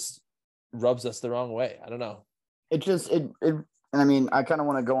just rubs us the wrong way. I don't know. I mean, I kind of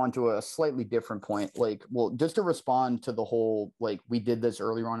want to go on to a slightly different point. Like, well, just to respond to the whole, like, we did this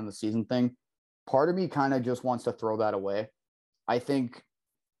earlier on in the season thing. Part of me kind of just wants to throw that away. I think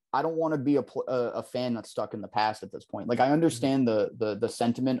I don't want to be a fan that's stuck in the past at this point. Like, I understand the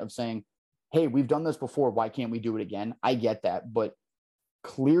sentiment of saying, hey, we've done this before. Why can't we do it again? I get that. But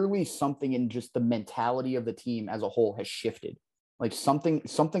clearly something in just the mentality of the team as a whole has shifted. Like, something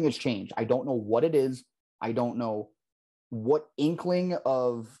has changed. I don't know what it is. I don't know what inkling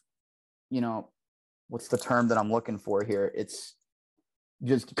of, what's the term that I'm looking for here? It's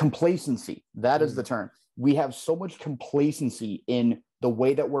just complacency. That is the term. We have so much complacency in the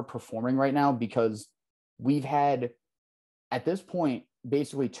way that we're performing right now because we've had, at this point,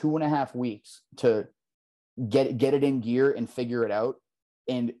 basically 2.5 weeks to get it in gear and figure it out.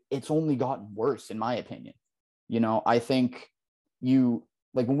 And it's only gotten worse, in my opinion. I think when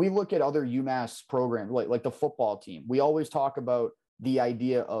we look at other UMass programs, like the football team, we always talk about the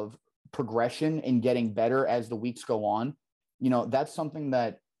idea of progression and getting better as the weeks go on. That's something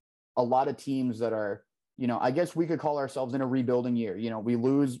that a lot of teams that are, I guess we could call ourselves in a rebuilding year. We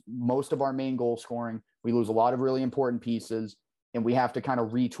lose most of our main goal scoring. We lose a lot of really important pieces, and we have to kind of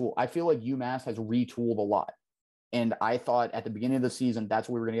retool. I feel like UMass has retooled a lot. And I thought at the beginning of the season, that's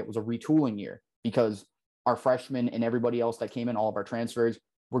what we were going to get, was a retooling year, because our freshmen and everybody else that came in, all of our transfers,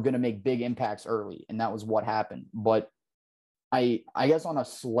 were going to make big impacts early. And that was what happened. But I guess on a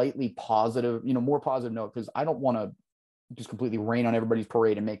slightly positive, more positive note, because I don't want to just completely rain on everybody's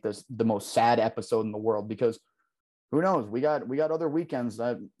parade and make this the most sad episode in the world, because who knows? We got other weekends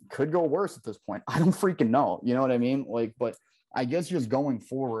that could go worse at this point. I don't freaking know. You know what I mean? But I guess just going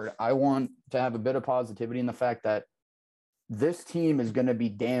forward, I want to have a bit of positivity in the fact that this team is going to be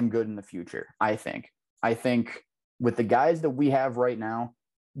damn good in the future. I think with the guys that we have right now,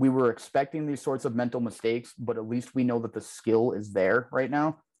 we were expecting these sorts of mental mistakes, but at least we know that the skill is there right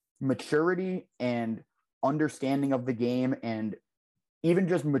now. Maturity and understanding of the game, and even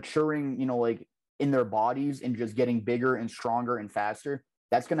just maturing, in their bodies and just getting bigger and stronger and faster.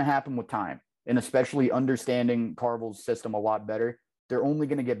 That's going to happen with time. And especially understanding Carvel's system a lot better. They're only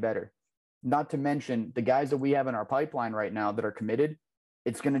going to get better. Not to mention the guys that we have in our pipeline right now that are committed.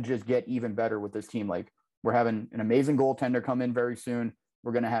 It's going to just get even better with this team. We're having an amazing goaltender come in very soon.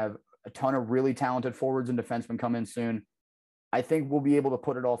 We're going to have a ton of really talented forwards and defensemen come in soon. I think we'll be able to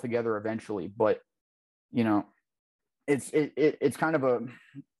put it all together eventually. But, it's kind of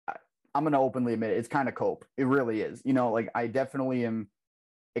I'm going to openly admit it, it's kind of cope. It really is. I definitely am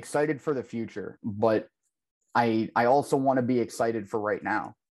excited for the future, but I also want to be excited for right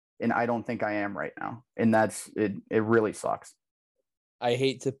now. And I don't think I am right now. And that's it. It really sucks. I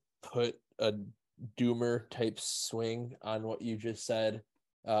hate to put a doomer type swing on what you just said,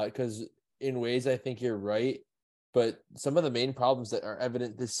 because in ways I think you're right. But some of the main problems that are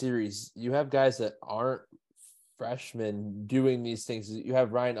evident this series, you have guys that aren't freshmen doing these things. You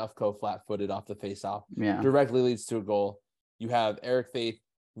have Ryan Ufko flat-footed off the faceoff, directly leads to a goal. You have Eric Faith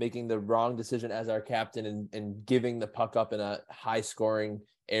making the wrong decision as our captain and giving the puck up in a high-scoring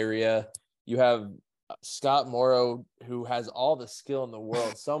area. You have Scott Morrow, who has all the skill in the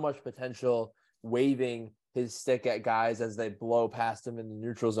world, so much potential, waving his stick at guys as they blow past him in the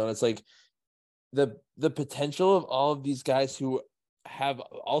neutral zone. It's like the potential of all of these guys who have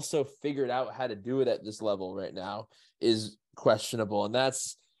also figured out how to do it at this level right now is questionable. And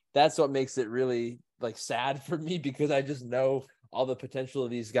that's what makes it really sad for me, because I just know all the potential of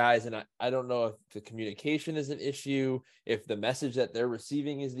these guys. And I don't know if the communication is an issue, if the message that they're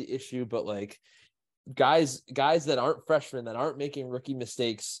receiving is the issue, but guys that aren't freshmen, that aren't making rookie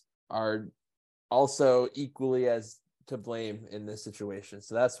mistakes, are also equally as to blame in this situation.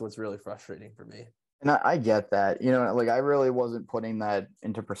 So that's what's really frustrating for me. And I get that, I really wasn't putting that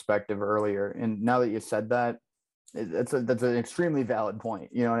into perspective earlier. And now that you said that, that's an extremely valid point.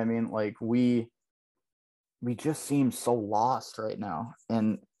 You know what I mean? We just seem so lost right now.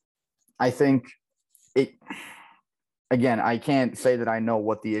 And I think again, I can't say that I know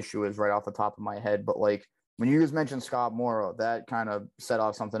what the issue is right off the top of my head, but when you just mentioned Scott Morrow, that kind of set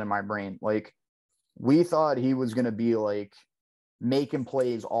off something in my brain. We thought he was going to be making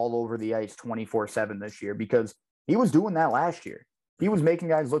plays all over the ice 24/7 this year, because he was doing that last year. He was making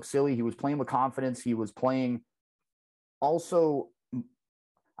guys look silly. He was playing with confidence. He was playing also,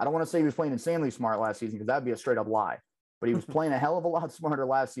 I don't want to say he was playing insanely smart last season, because that'd be a straight up lie, but he was playing a hell of a lot smarter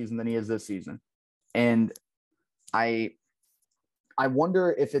last season than he is this season. And I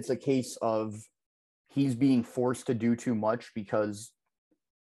wonder if it's a case of he's being forced to do too much, because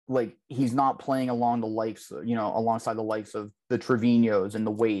he's not playing alongside the likes of the Trevino's and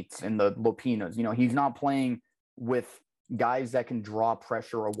the Waits and the Lupinas. He's not playing with guys that can draw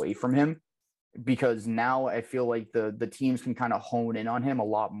pressure away from him, because now I feel like the teams can kind of hone in on him a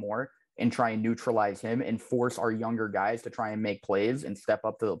lot more and try and neutralize him and force our younger guys to try and make plays and step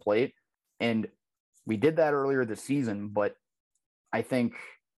up to the plate. And we did that earlier this season, but I think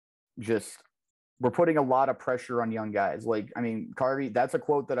just we're putting a lot of pressure on young guys. Carvey, that's a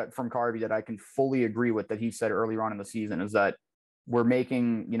quote from Carvey that I can fully agree with, that he said earlier on in the season, is that we're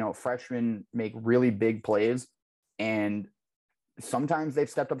making, freshmen make really big plays, and sometimes they've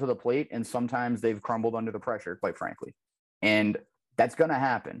stepped up to the plate and sometimes they've crumbled under the pressure, quite frankly. And that's going to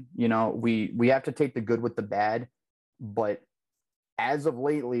happen. We have to take the good with the bad, but as of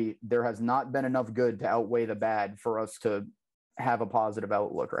lately, there has not been enough good to outweigh the bad for us to have a positive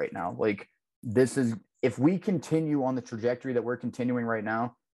outlook right now. if we continue on the trajectory that we're continuing right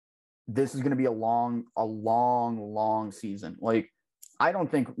now, this is going to be a long season. Like, I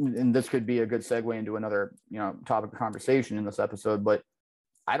don't think, and this could be a good segue into another, topic of conversation in this episode, but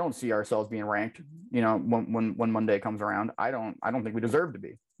I don't see ourselves being ranked, when Monday comes around. I don't think we deserve to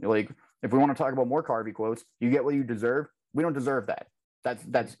be. Like, if we want to talk about more Carvey quotes, you get what you deserve. We don't deserve that.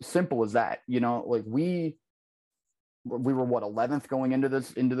 That's simple as that. Like we were what, 11th going into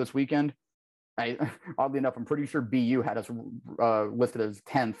this weekend. Oddly enough, I'm pretty sure BU had us listed as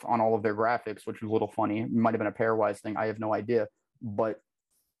 10th on all of their graphics, which was a little funny. It might have been a pairwise thing. I have no idea, but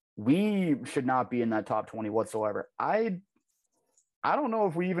we should not be in that top 20 whatsoever. I don't know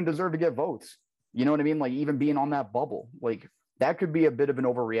if we even deserve to get votes. You know what I mean? Like, even being on that bubble, like, that could be a bit of an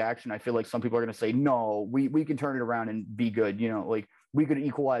overreaction. I feel like some people are going to say, no, we can turn it around and be good. Like, we could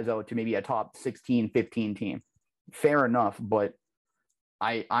equalize out to maybe a top 16, 15 team. Fair enough, but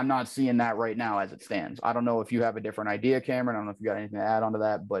I'm not seeing that right now as it stands. I don't know if you have a different idea, Cameron. I don't know if you got anything to add on to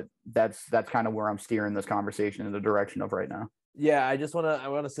that, but that's kind of where I'm steering this conversation in the direction of right now. Yeah, I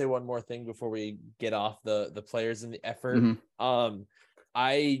want to say one more thing before we get off the players and the effort. Mm-hmm.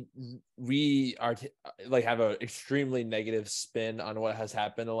 We are have an extremely negative spin on what has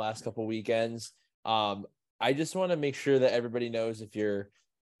happened the last couple weekends. I just want to make sure that everybody knows, if you're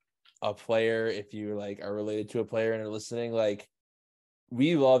a player, if you are related to a player and are listening,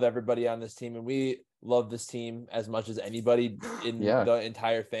 we love everybody on this team, and we love this team as much as anybody in the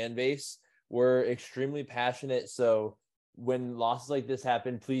entire fan base. We're extremely passionate. So when losses like this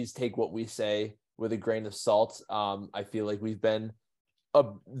happen, please take what we say with a grain of salt. I feel like we've been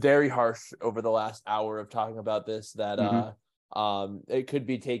very harsh over the last hour of talking about this, that it could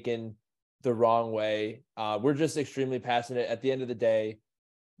be taken the wrong way. We're just extremely passionate. At the end of the day,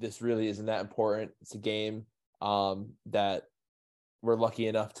 this really isn't that important. It's a game that we're lucky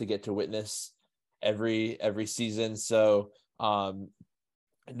enough to get to witness every season. So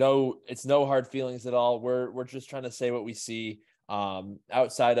no, it's no hard feelings at all. We're just trying to say what we see.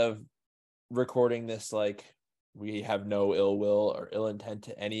 Outside of recording this, we have no ill will or ill intent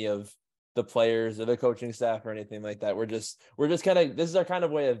to any of the players or the coaching staff or anything like that. We're just kind of, this is our kind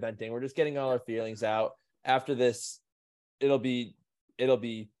of way of venting. We're just getting all our feelings out. After this, it'll be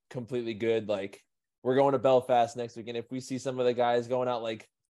completely good. We're going to Belfast next week, and if we see some of the guys going out, we're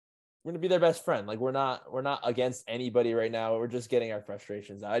going to be their best friend. We're not against anybody right now. We're just getting our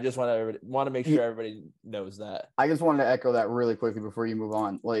frustrations out. I just want to make sure everybody knows that. I just wanted to echo that really quickly before you move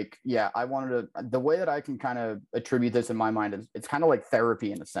on. I wanted to, the way that I can kind of attribute this in my mind is it's kind of like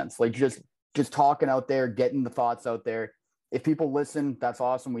therapy in a sense, just talking out there, getting the thoughts out there. If people listen, that's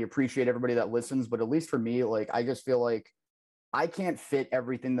awesome. We appreciate everybody that listens, but at least for me, I just feel like I can't fit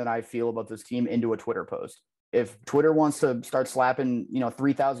everything that I feel about this team into a Twitter post. If Twitter wants to start slapping,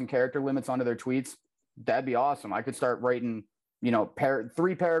 3,000 character limits onto their tweets, that'd be awesome. I could start writing,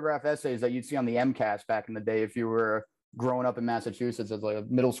 3-paragraph essays that you'd see on the MCAS back in the day if you were growing up in Massachusetts as a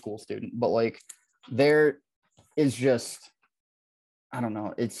middle school student. But there is just, I don't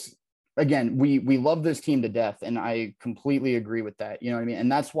know. It's, again, we love this team to death, and I completely agree with that. You know what I mean?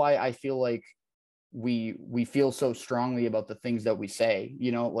 And that's why I feel like we feel so strongly about the things that we say.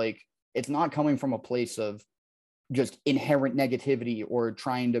 It's not coming from a place of just inherent negativity or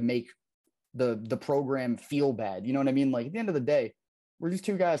trying to make the program feel bad. You know what I mean? At the end of the day, we're just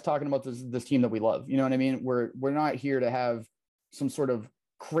two guys talking about this team that we love. You know what I mean? We're not here to have some sort of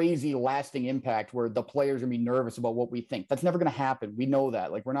crazy lasting impact where the players are gonna be nervous about what we think. That's never going to happen. We know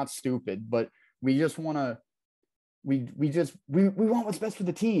that. We're not stupid, but we just want to, we want what's best for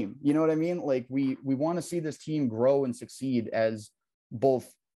the team. You know what I mean? We want to see this team grow and succeed as both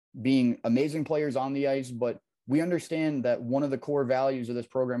being amazing players on the ice, but we understand that one of the core values of this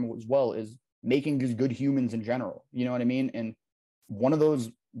program as well is making just good humans in general. You know what I mean? And one of those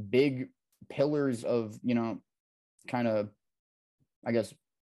big pillars of, kind of, I guess,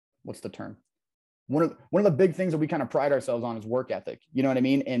 what's the term? One of the big things that we kind of pride ourselves on is work ethic. You know what I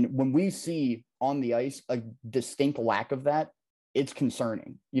mean? And when we see on the ice a distinct lack of that, it's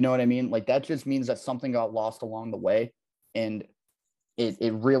concerning. You know what I mean? That just means that something got lost along the way, and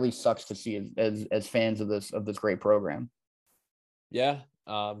it really sucks to see as fans of this great program. Yeah,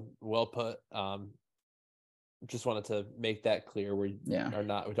 well put. Just wanted to make that clear. We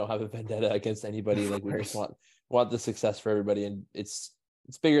don't have a vendetta against anybody. We just want the success for everybody, and it's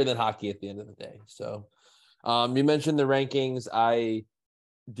bigger than hockey at the end of the day. So you mentioned the rankings. I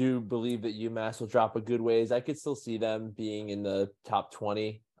do believe that UMass will drop a good ways. I could still see them being in the top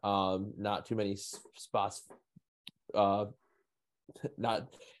 20. Not too many spots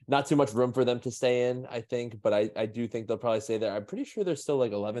not too much room for them to stay in, I think, but I do think they'll probably stay there. I'm pretty sure they're still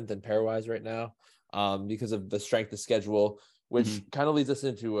like 11th in pairwise right now, because of the strength of schedule, which kind of leads us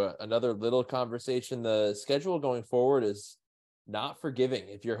into another little conversation. The schedule going forward is not forgiving.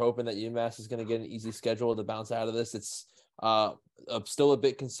 If you're hoping that UMass is going to get an easy schedule to bounce out of this, it's still a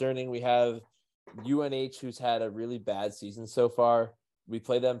bit concerning. We have UNH, who's had a really bad season so far. We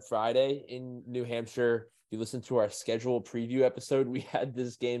play them Friday in New Hampshire. If you listen to our schedule preview episode, we had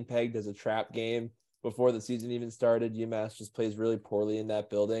this game pegged as a trap game before the season even started. UMass just plays really poorly in that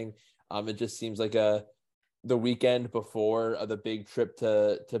building. It just seems like the weekend before the big trip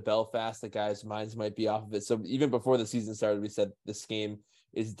to Belfast, the guys' minds might be off of it. So even before the season started, we said this game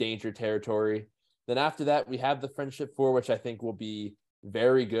is danger territory. Then after that, we have the Friendship Four, which I think will be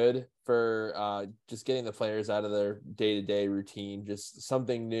very good for just getting the players out of their day-to-day routine, just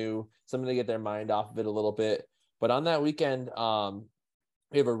something new, something to get their mind off of it a little bit. But on that weekend,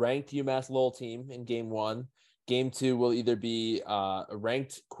 we have a ranked UMass Lowell team in game 1. Game 2 will either be a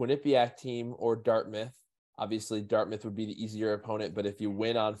ranked Quinnipiac team or Dartmouth. Obviously, Dartmouth would be the easier opponent, but if you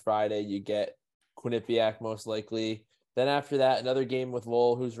win on Friday, you get Quinnipiac most likely. Then after that, another game with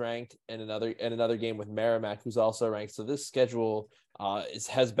Lowell, who's ranked, and another game with Merrimack, who's also ranked. So this schedule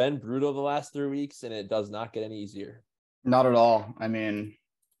has been brutal the last 3 weeks, and it does not get any easier. Not at all. I mean,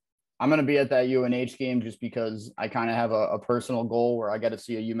 I'm going to be at that UNH game just because I kind of have a personal goal where I got to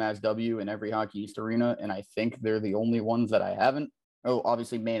see a UMass W in every Hockey East arena, and I think they're the only ones that I haven't. Oh,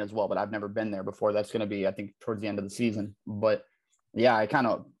 obviously Maine as well, but I've never been there before. That's going to be, I think, towards the end of the season. But yeah, I kind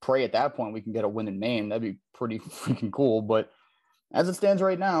of pray at that point we can get a win in Maine. That'd be pretty freaking cool. But as it stands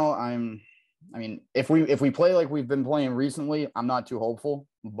right now, I mean, if we play like we've been playing recently, I'm not too hopeful.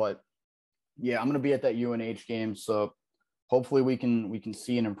 But yeah, I'm going to be at that UNH game, so hopefully we can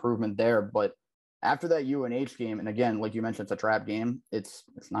see an improvement there. But after that UNH game, and again, like you mentioned, it's a trap game. It's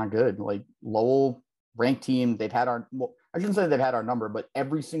not good. Like Lowell, ranked team, they've had I shouldn't say they've had our number, but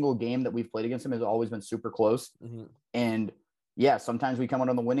every single game that we've played against them has always been super close. And yeah, sometimes we come out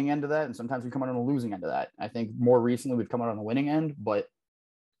on the winning end of that, and sometimes we come out on the losing end of that. I think more recently we've come out on the winning end, but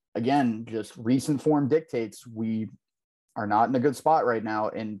again, just recent form dictates we are not in a good spot right now,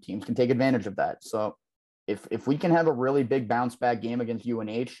 and teams can take advantage of that. So if we can have a really big bounce back game against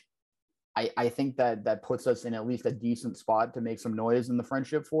UNH, I think that puts us in at least a decent spot to make some noise in the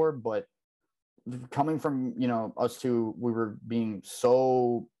Friendship Four. But coming from, us two, we were being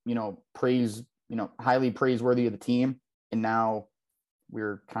so, highly praiseworthy of the team. And now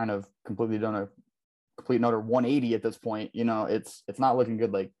we're kind of completely done a complete another 180 at this point. It's not looking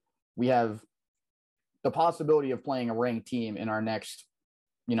good. Like, we have the possibility of playing a ranked team in our next,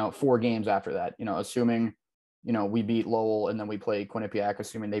 4 games after that, assuming, we beat Lowell and then we play Quinnipiac,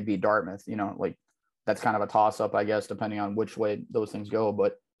 assuming they beat Dartmouth, like that's kind of a toss up, I guess, depending on which way those things go.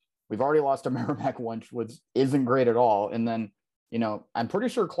 But we've already lost to Merrimack once, which isn't great at all. And then, I'm pretty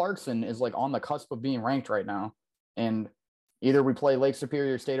sure Clarkson is like on the cusp of being ranked right now. And either we play Lake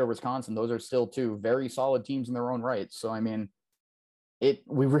Superior State or Wisconsin. Those are still 2 very solid teams in their own right. So, I mean,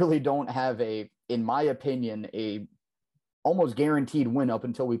 we really don't have in my opinion, a almost guaranteed win up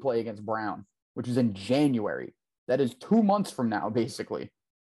until we play against Brown, which is in January. That is 2 months from now, basically.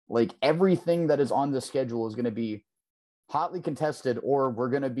 Like, everything that is on the schedule is going to be hotly contested, or we're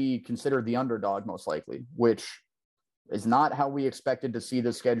going to be considered the underdog most likely, which is not how we expected to see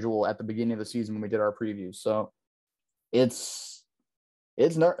the schedule at the beginning of the season when we did our preview. So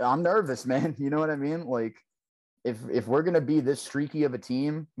I'm nervous, man. You know what I mean? Like, if we're going to be this streaky of a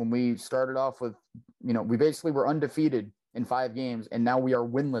team, when we started off with, we basically were undefeated in 5 games, and now we are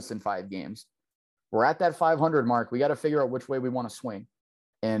winless in 5 games. We're at that 500 mark. We got to figure out which way we want to swing.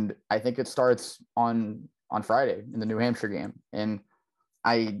 And I think it starts on Friday in the New Hampshire game. And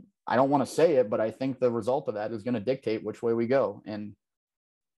I don't want to say it, but I think the result of that is going to dictate which way we go. And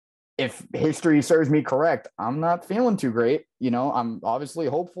if history serves me correct, I'm not feeling too great. I'm obviously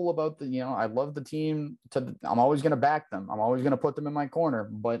hopeful about I love the team. I'm always going to back them. I'm always going to put them in my corner.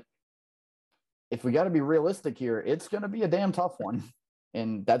 But if we got to be realistic here, it's going to be a damn tough one.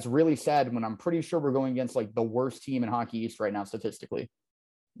 And that's really sad when I'm pretty sure we're going against like the worst team in Hockey East right now statistically.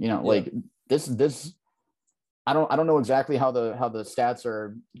 Like this. I don't know exactly how the stats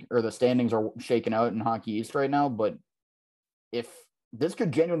or the standings are shaken out in Hockey East right now, but if this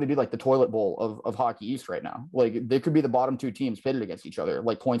could genuinely be like the toilet bowl of Hockey East right now, like there could be the bottom 2 teams pitted against each other,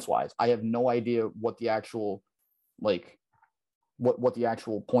 like points wise. I have no idea what the actual what the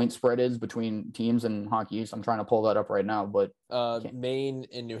actual point spread is between teams in Hockey East. I'm trying to pull that up right now, but Maine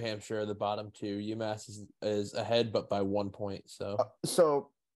and New Hampshire are the bottom 2. UMass is ahead, but by 1 point. So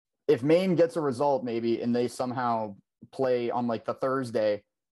if Maine gets a result maybe, and they somehow play on like the Thursday,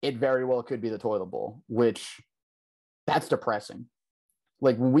 it very well could be the toilet bowl, which that's depressing.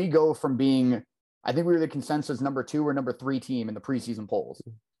 Like when we go from being, I think we were the consensus number 2 or number 3 team in the preseason polls.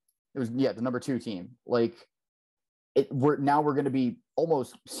 It was, the number 2 team. Like we're going to be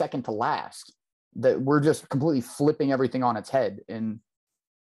almost second to last. That we're just completely flipping everything on its head. And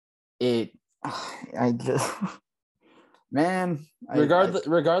I just, man.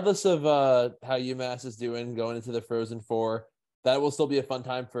 Regardless of how UMass is doing going into the Frozen Four, that will still be a fun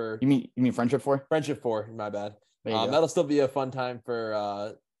time for. You mean Friendship Four? Friendship Four, my bad. That'll still be a fun time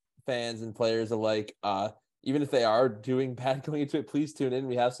for fans and players alike. Even if they are doing bad going into it, please tune in.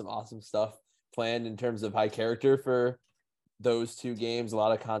 We have some awesome stuff planned in terms of high character for those 2 games. A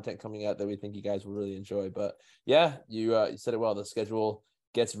lot of content coming out that we think you guys will really enjoy. But yeah, you said it well. The schedule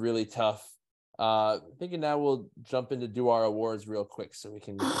gets really tough. Thinking now we'll jump into do our awards real quick so we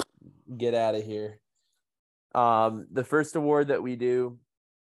can get out of here. The first award that we do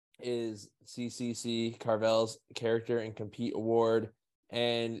is CCC, Carvel's Character and Compete Award.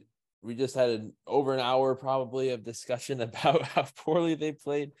 And we just had over an hour probably of discussion about how poorly they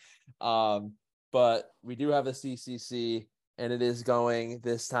played. But we do have a CCC, and it is going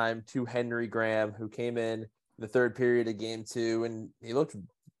this time to Henry Graham, who came in the third period of game 2, and he looked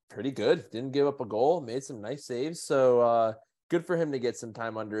pretty good. Didn't give up a goal, made some nice saves. So good for him to get some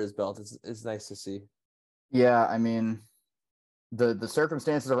time under his belt. It's nice to see. Yeah, I mean, the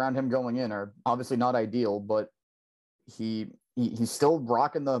circumstances around him going in are obviously not ideal, but he's still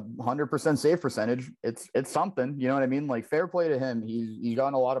rocking the 100% save percentage. It's something, you know what I mean? Like, fair play to him. He's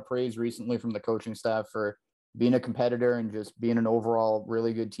gotten a lot of praise recently from the coaching staff for being a competitor and just being an overall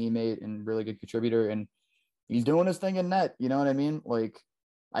really good teammate and really good contributor. And he's doing his thing in net, you know what I mean? Like,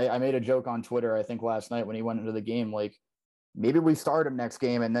 I made a joke on Twitter, I think last night when he went into the game, like, maybe we start him next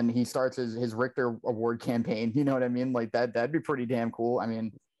game and then he starts his Richter Award campaign. You know what I mean? Like that'd be pretty damn cool. I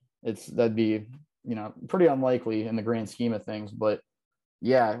mean, that'd be, pretty unlikely in the grand scheme of things, but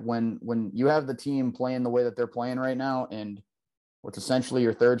yeah, when you have the team playing the way that they're playing right now, and what's essentially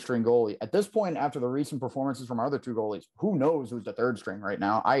your third string goalie at this point, after the recent performances from our other 2 goalies, who knows who's the third string right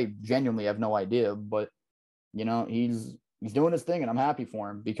now? I genuinely have no idea, but he's doing his thing and I'm happy for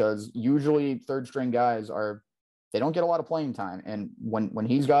him, because usually third string guys they don't get a lot of playing time. And when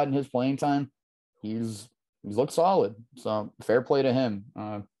he's gotten his playing time, he's looked solid. So fair play to him.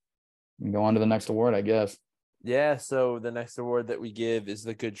 Go on to the next award, I guess. Yeah. So the next award that we give is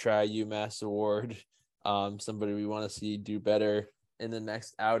the Good Try UMass Award. Somebody we want to see do better in the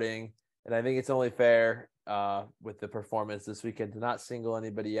next outing. And I think it's only fair with the performance this weekend to not single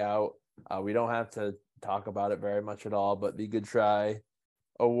anybody out. We don't have to talk about it very much at all, but the Good Try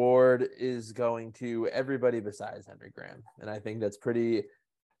Award is going to everybody besides Henry Graham. And I think that's pretty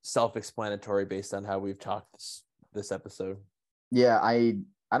self-explanatory based on how we've talked this episode. Yeah,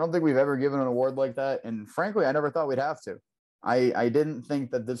 I don't think we've ever given an award like that. And frankly, I never thought we'd have to. I didn't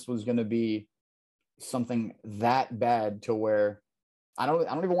think that this was going to be something that bad to where I don't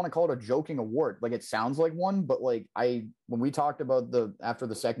even want to call it a joking award. Like, it sounds like one, but like when we talked about after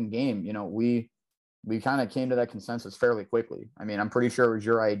the second game, we kind of came to that consensus fairly quickly. I mean, I'm pretty sure it was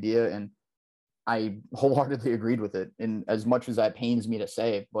your idea, and I wholeheartedly agreed with it. And as much as that pains me to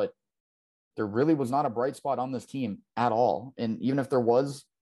say, but there really was not a bright spot on this team at all. And even if there was,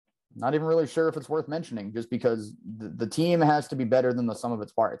 not even really sure if it's worth mentioning, just because the team has to be better than the sum of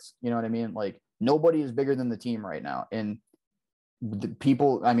its parts. You know what I mean? Like, nobody is bigger than the team right now. And the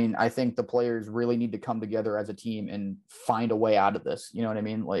people, I mean, I think the players really need to come together as a team and find a way out of this. You know what I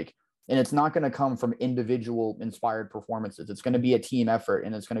mean? Like, and it's not going to come from individual inspired performances. It's going to be a team effort,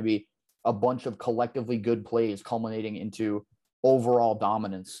 and it's going to be a bunch of collectively good plays culminating into overall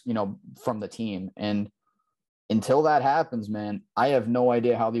dominance, from the team. And until that happens, man, I have no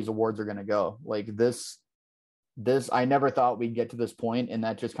idea how these awards are going to go. Like this, I never thought we'd get to this point, and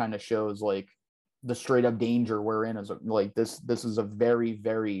that just kind of shows like the straight up danger we're in. Like this is a very,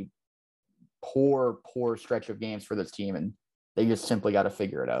 very poor stretch of games for this team, and they just simply got to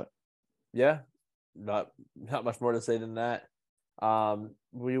figure it out. Yeah, not much more to say than that.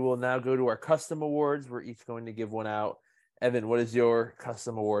 We will now go to our custom awards. We're each going to give one out. Evan, what is your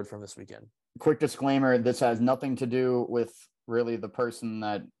custom award from this weekend? Quick disclaimer, this has nothing to do with really the person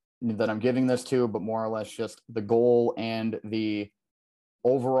that I'm giving this to, but more or less just the goal and the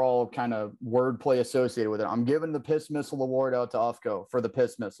overall kind of wordplay associated with it. I'm giving the Piss Missile Award out to UFCO for the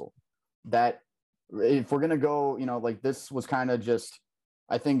Piss Missile. That, if we're going to go, like, this was kind of just,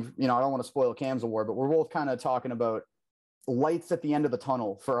 I think, I don't want to spoil Cam's award, but we're both kind of talking about lights at the end of the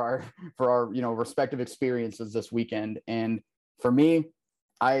tunnel for our respective experiences this weekend. And for me,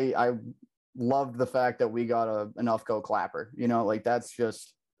 I loved the fact that we got an Ufco clapper. You know, like that's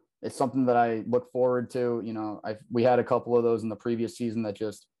just it's something that I look forward to. You know, we had a couple of those in the previous season that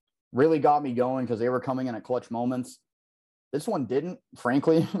just really got me going because they were coming in at clutch moments. This one didn't,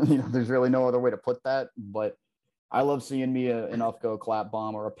 frankly. You know, there's really no other way to put that. But I love seeing me an Ufco clap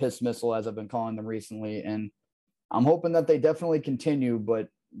bomb or a piss missile, as I've been calling them recently. And I'm hoping that they definitely continue, but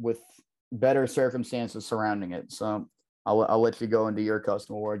with better circumstances surrounding it. So I'll let you go into your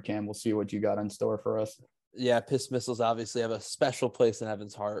custom award, Cam. We'll see what you got in store for us. Yeah, piss missiles obviously have a special place in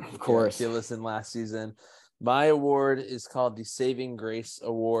Evan's heart. Of course. If you listened last season. My award is called the Saving Grace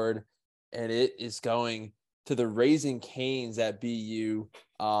Award, and it is going to the Raising Canes at BU.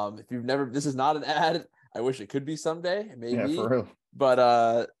 If you've never, this is not an ad. I wish it could be someday, maybe. Yeah, for real.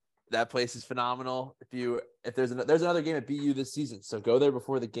 But that place is phenomenal. If there's another game at BU this season, so go there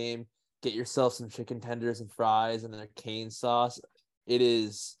before the game, get yourself some chicken tenders and fries and their cane sauce. It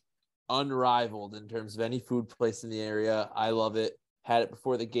is unrivaled in terms of any food place in the area. I love it. Had it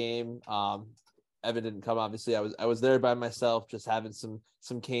before the game. Evan didn't come, obviously. I was there by myself, just having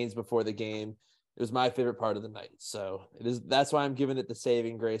some canes before the game. It was my favorite part of the night. So that's why I'm giving it the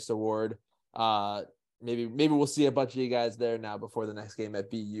Saving Grace Award. Maybe we'll see a bunch of you guys there now before the next game at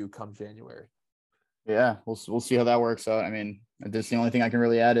BU come January. Yeah, we'll see how that works out. I mean, that's the only thing I can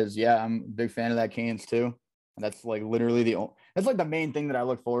really add is, yeah, I'm a big fan of that Canes too. And that's like literally that's like the main thing that I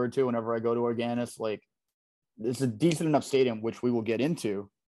look forward to whenever I go to Organis. Like, it's a decent enough stadium, which we will get into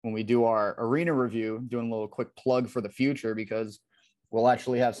when we do our arena review, doing a little quick plug for the future, because we'll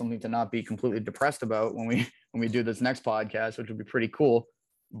actually have something to not be completely depressed about when we do this next podcast, which would be pretty cool.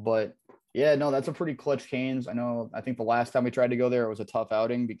 But yeah, no, that's a pretty clutch Canes. I think the last time we tried to go there, it was a tough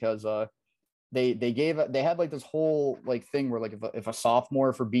outing because they had like this whole like thing where like if a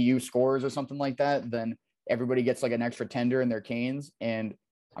sophomore for BU scores or something like that, then everybody gets like an extra tender in their Canes. And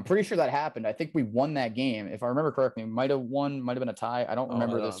I'm pretty sure that happened. I think we won that game. If I remember correctly, might have been a tie. I don't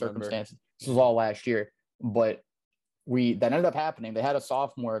remember the circumstances. This was all last year, but that ended up happening. They had a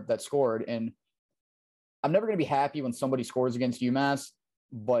sophomore that scored, and I'm never going to be happy when somebody scores against UMass,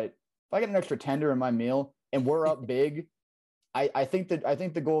 but if I get an extra tender in my meal and we're up big, I think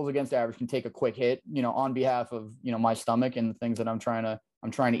the goals against average can take a quick hit, you know, on behalf of, you know, my stomach and the things that I'm trying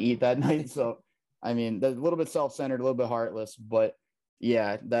to eat that night. So, I mean, that's a little bit self-centered, a little bit heartless, but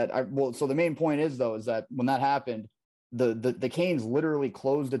yeah, so the main point is that when that happened, the Canes literally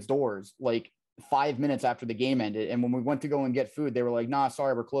closed its doors like 5 minutes after the game ended. And when we went to go and get food, they were like, nah,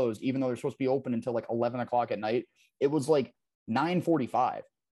 sorry, we're closed. Even though they're supposed to be open until like 11 o'clock at night. It was like 9:45.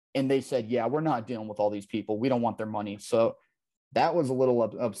 And they said, yeah, we're not dealing with all these people. We don't want their money. So that was a little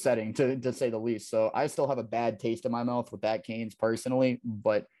upsetting to say the least. So I still have a bad taste in my mouth with that Canes personally,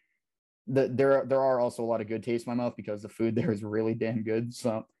 but there are also a lot of good taste in my mouth because the food there is really damn good.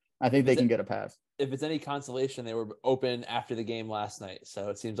 So I think they can get a pass. If it's any consolation, they were open after the game last night. So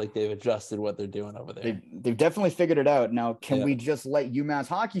it seems like they've adjusted what they're doing over there. They've definitely figured it out. Now, can we just let UMass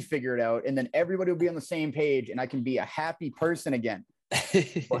hockey figure it out, and then everybody will be on the same page and I can be a happy person again?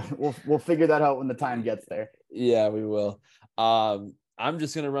 We'll figure that out when the time gets there. Yeah, we will. I'm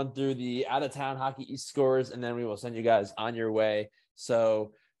just going to run through the out-of-town Hockey East scores, and then we will send you guys on your way.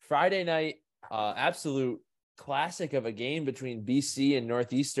 So Friday night, absolute classic of a game between BC and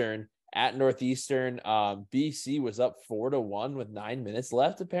Northeastern. At Northeastern, BC was up 4-1 with 9 minutes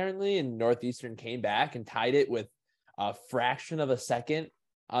left, apparently, and Northeastern came back and tied it with a fraction of a second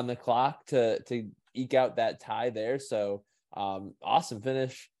on the clock to eke out that tie there. So awesome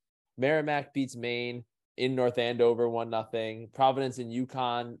finish. Merrimack beats Maine in North Andover 1-0. Providence and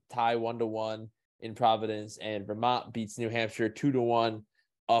UConn tie 1-1 in Providence, and Vermont beats New Hampshire 2-1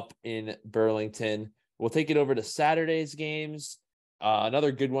 up in Burlington. We'll take it over to Saturday's games.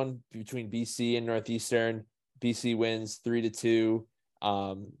 Another good one between BC and Northeastern. BC wins 3-2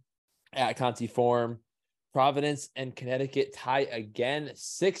 at Conti Forum. Providence and Connecticut tie again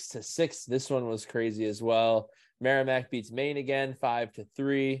 6-6. This one was crazy as well. Merrimack beats Maine again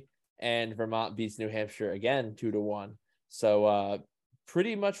 5-3, and Vermont beats New Hampshire again 2-1. So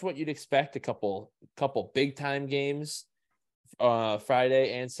pretty much what you'd expect. A couple big time games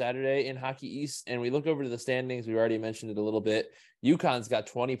Friday and Saturday in Hockey East. And we look over to the standings. We already mentioned it a little bit. UConn's got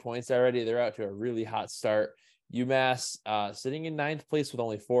 20 points already. They're out to a really hot start. UMass sitting in 9th place with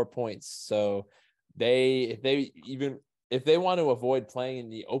only 4 points. So if they want to avoid playing in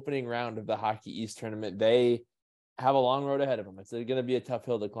the opening round of the Hockey East tournament, they have a long road ahead of them. It's going to be a tough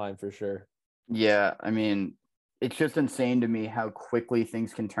hill to climb for sure. Yeah, I mean, it's just insane to me how quickly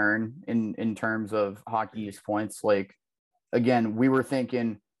things can turn in terms of Hockey East points. Like, again, we were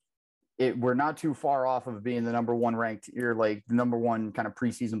thinking we're not too far off of being the number one ranked, you're like the number one kind of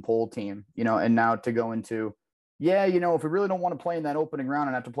preseason poll team, and now to go into, if we really don't want to play in that opening round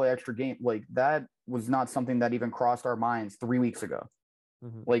and have to play extra game, like that was not something that even crossed our minds 3 weeks ago.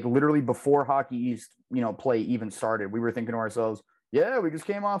 Mm-hmm. Like literally before Hockey East, play even started, we were thinking to ourselves, we just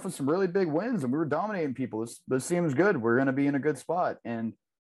came off with some really big wins and we were dominating people. This seems good. We're going to be in a good spot. And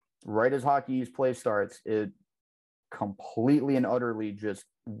right as Hockey East play starts, it completely and utterly just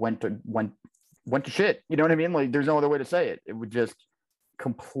went to shit. You know what I mean? Like there's no other way to say it. It would just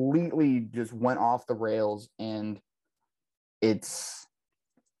completely just went off the rails. And it's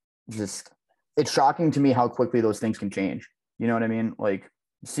shocking to me how quickly those things can change. You know what I mean? Like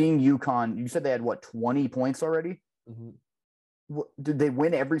seeing UConn, you said they had 20 points already? Mm-hmm. Did they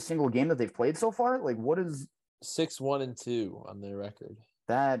win every single game that they've played so far? Like what is 6-1-2 on their record?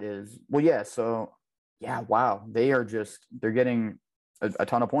 That is, so wow. They're getting a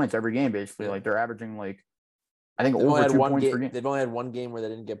ton of points every game, basically. Yeah. Like they're averaging I think over 2 points per game. They've only had one game where they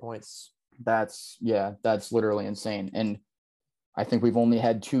didn't get points. That's literally insane. And I think we've only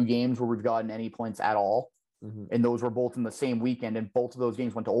had 2 games where we've gotten any points at all. Mm-hmm. And those were both in the same weekend, and both of those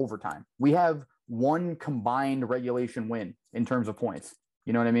games went to overtime. We have one combined regulation win in terms of points.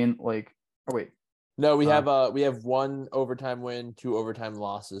 You know what I mean? No, we have 1 overtime win, 2 overtime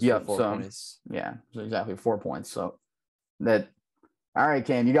losses for 4 points. Yeah, so exactly 4 points. So that, all right,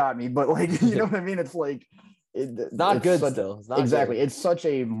 Cam, you got me. But you know what I mean? It's it's not good still. It's not exactly. Good. It's such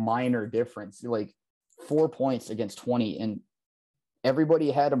a minor difference. 4 points against 20, and everybody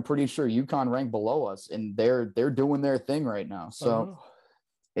had, I'm pretty sure, UConn ranked below us, and they're doing their thing right now. So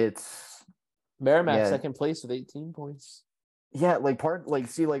it's Merrimack second place with 18 points. Yeah,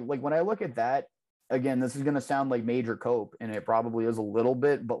 when I look at that, again, this is going to sound like major cope, and it probably is a little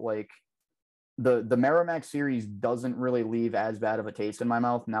bit, but the Merrimack series doesn't really leave as bad of a taste in my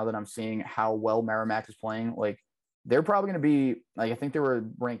mouth now that I'm seeing how well Merrimack is playing. They're probably going to be, I think they were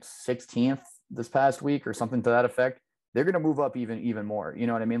ranked 16th this past week or something to that effect. They're going to move up even more. You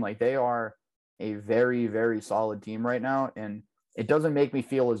know what I mean? They are a very, very solid team right now, and it doesn't make me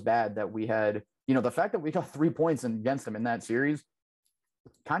feel as bad that we had, the fact that we got 3 points against them in that series,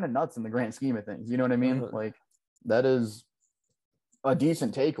 kind of nuts in the grand scheme of things. You know what I mean? That is a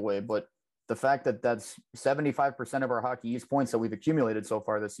decent takeaway, but the fact that that's 75% of our Hockey East points that we've accumulated so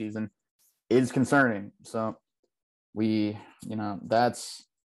far this season is concerning. So that's,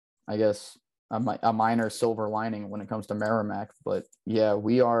 I guess, a minor silver lining when it comes to Merrimack, but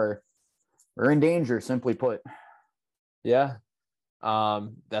we're in danger, simply put. Yeah.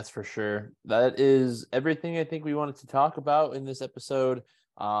 That's for sure. That is everything I think we wanted to talk about in this episode.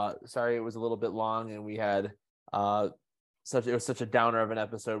 Sorry it was a little bit long and we had it was such a downer of an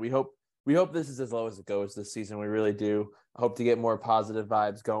episode. We hope this is as low as it goes this season. We really do. I hope to get more positive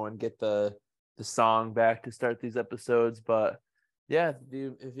vibes going, get the song back to start these episodes. But yeah,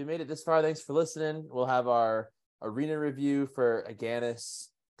 if you made it this far, thanks for listening. We'll have our arena review for Aganis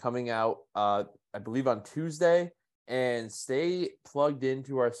coming out I believe on Tuesday. And stay plugged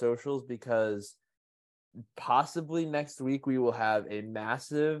into our socials because possibly next week we will have a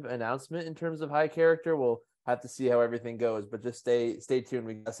massive announcement in terms of high character. We'll have to see how everything goes, but just stay tuned.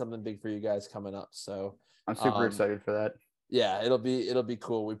 We got something big for you guys coming up. So I'm super excited for that. Yeah, it'll be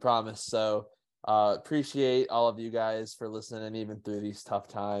cool. We promise. So appreciate all of you guys for listening and even through these tough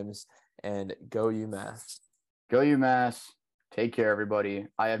times, and go UMass. Go UMass. Take care, everybody.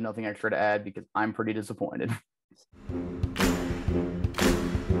 I have nothing extra to add because I'm pretty disappointed.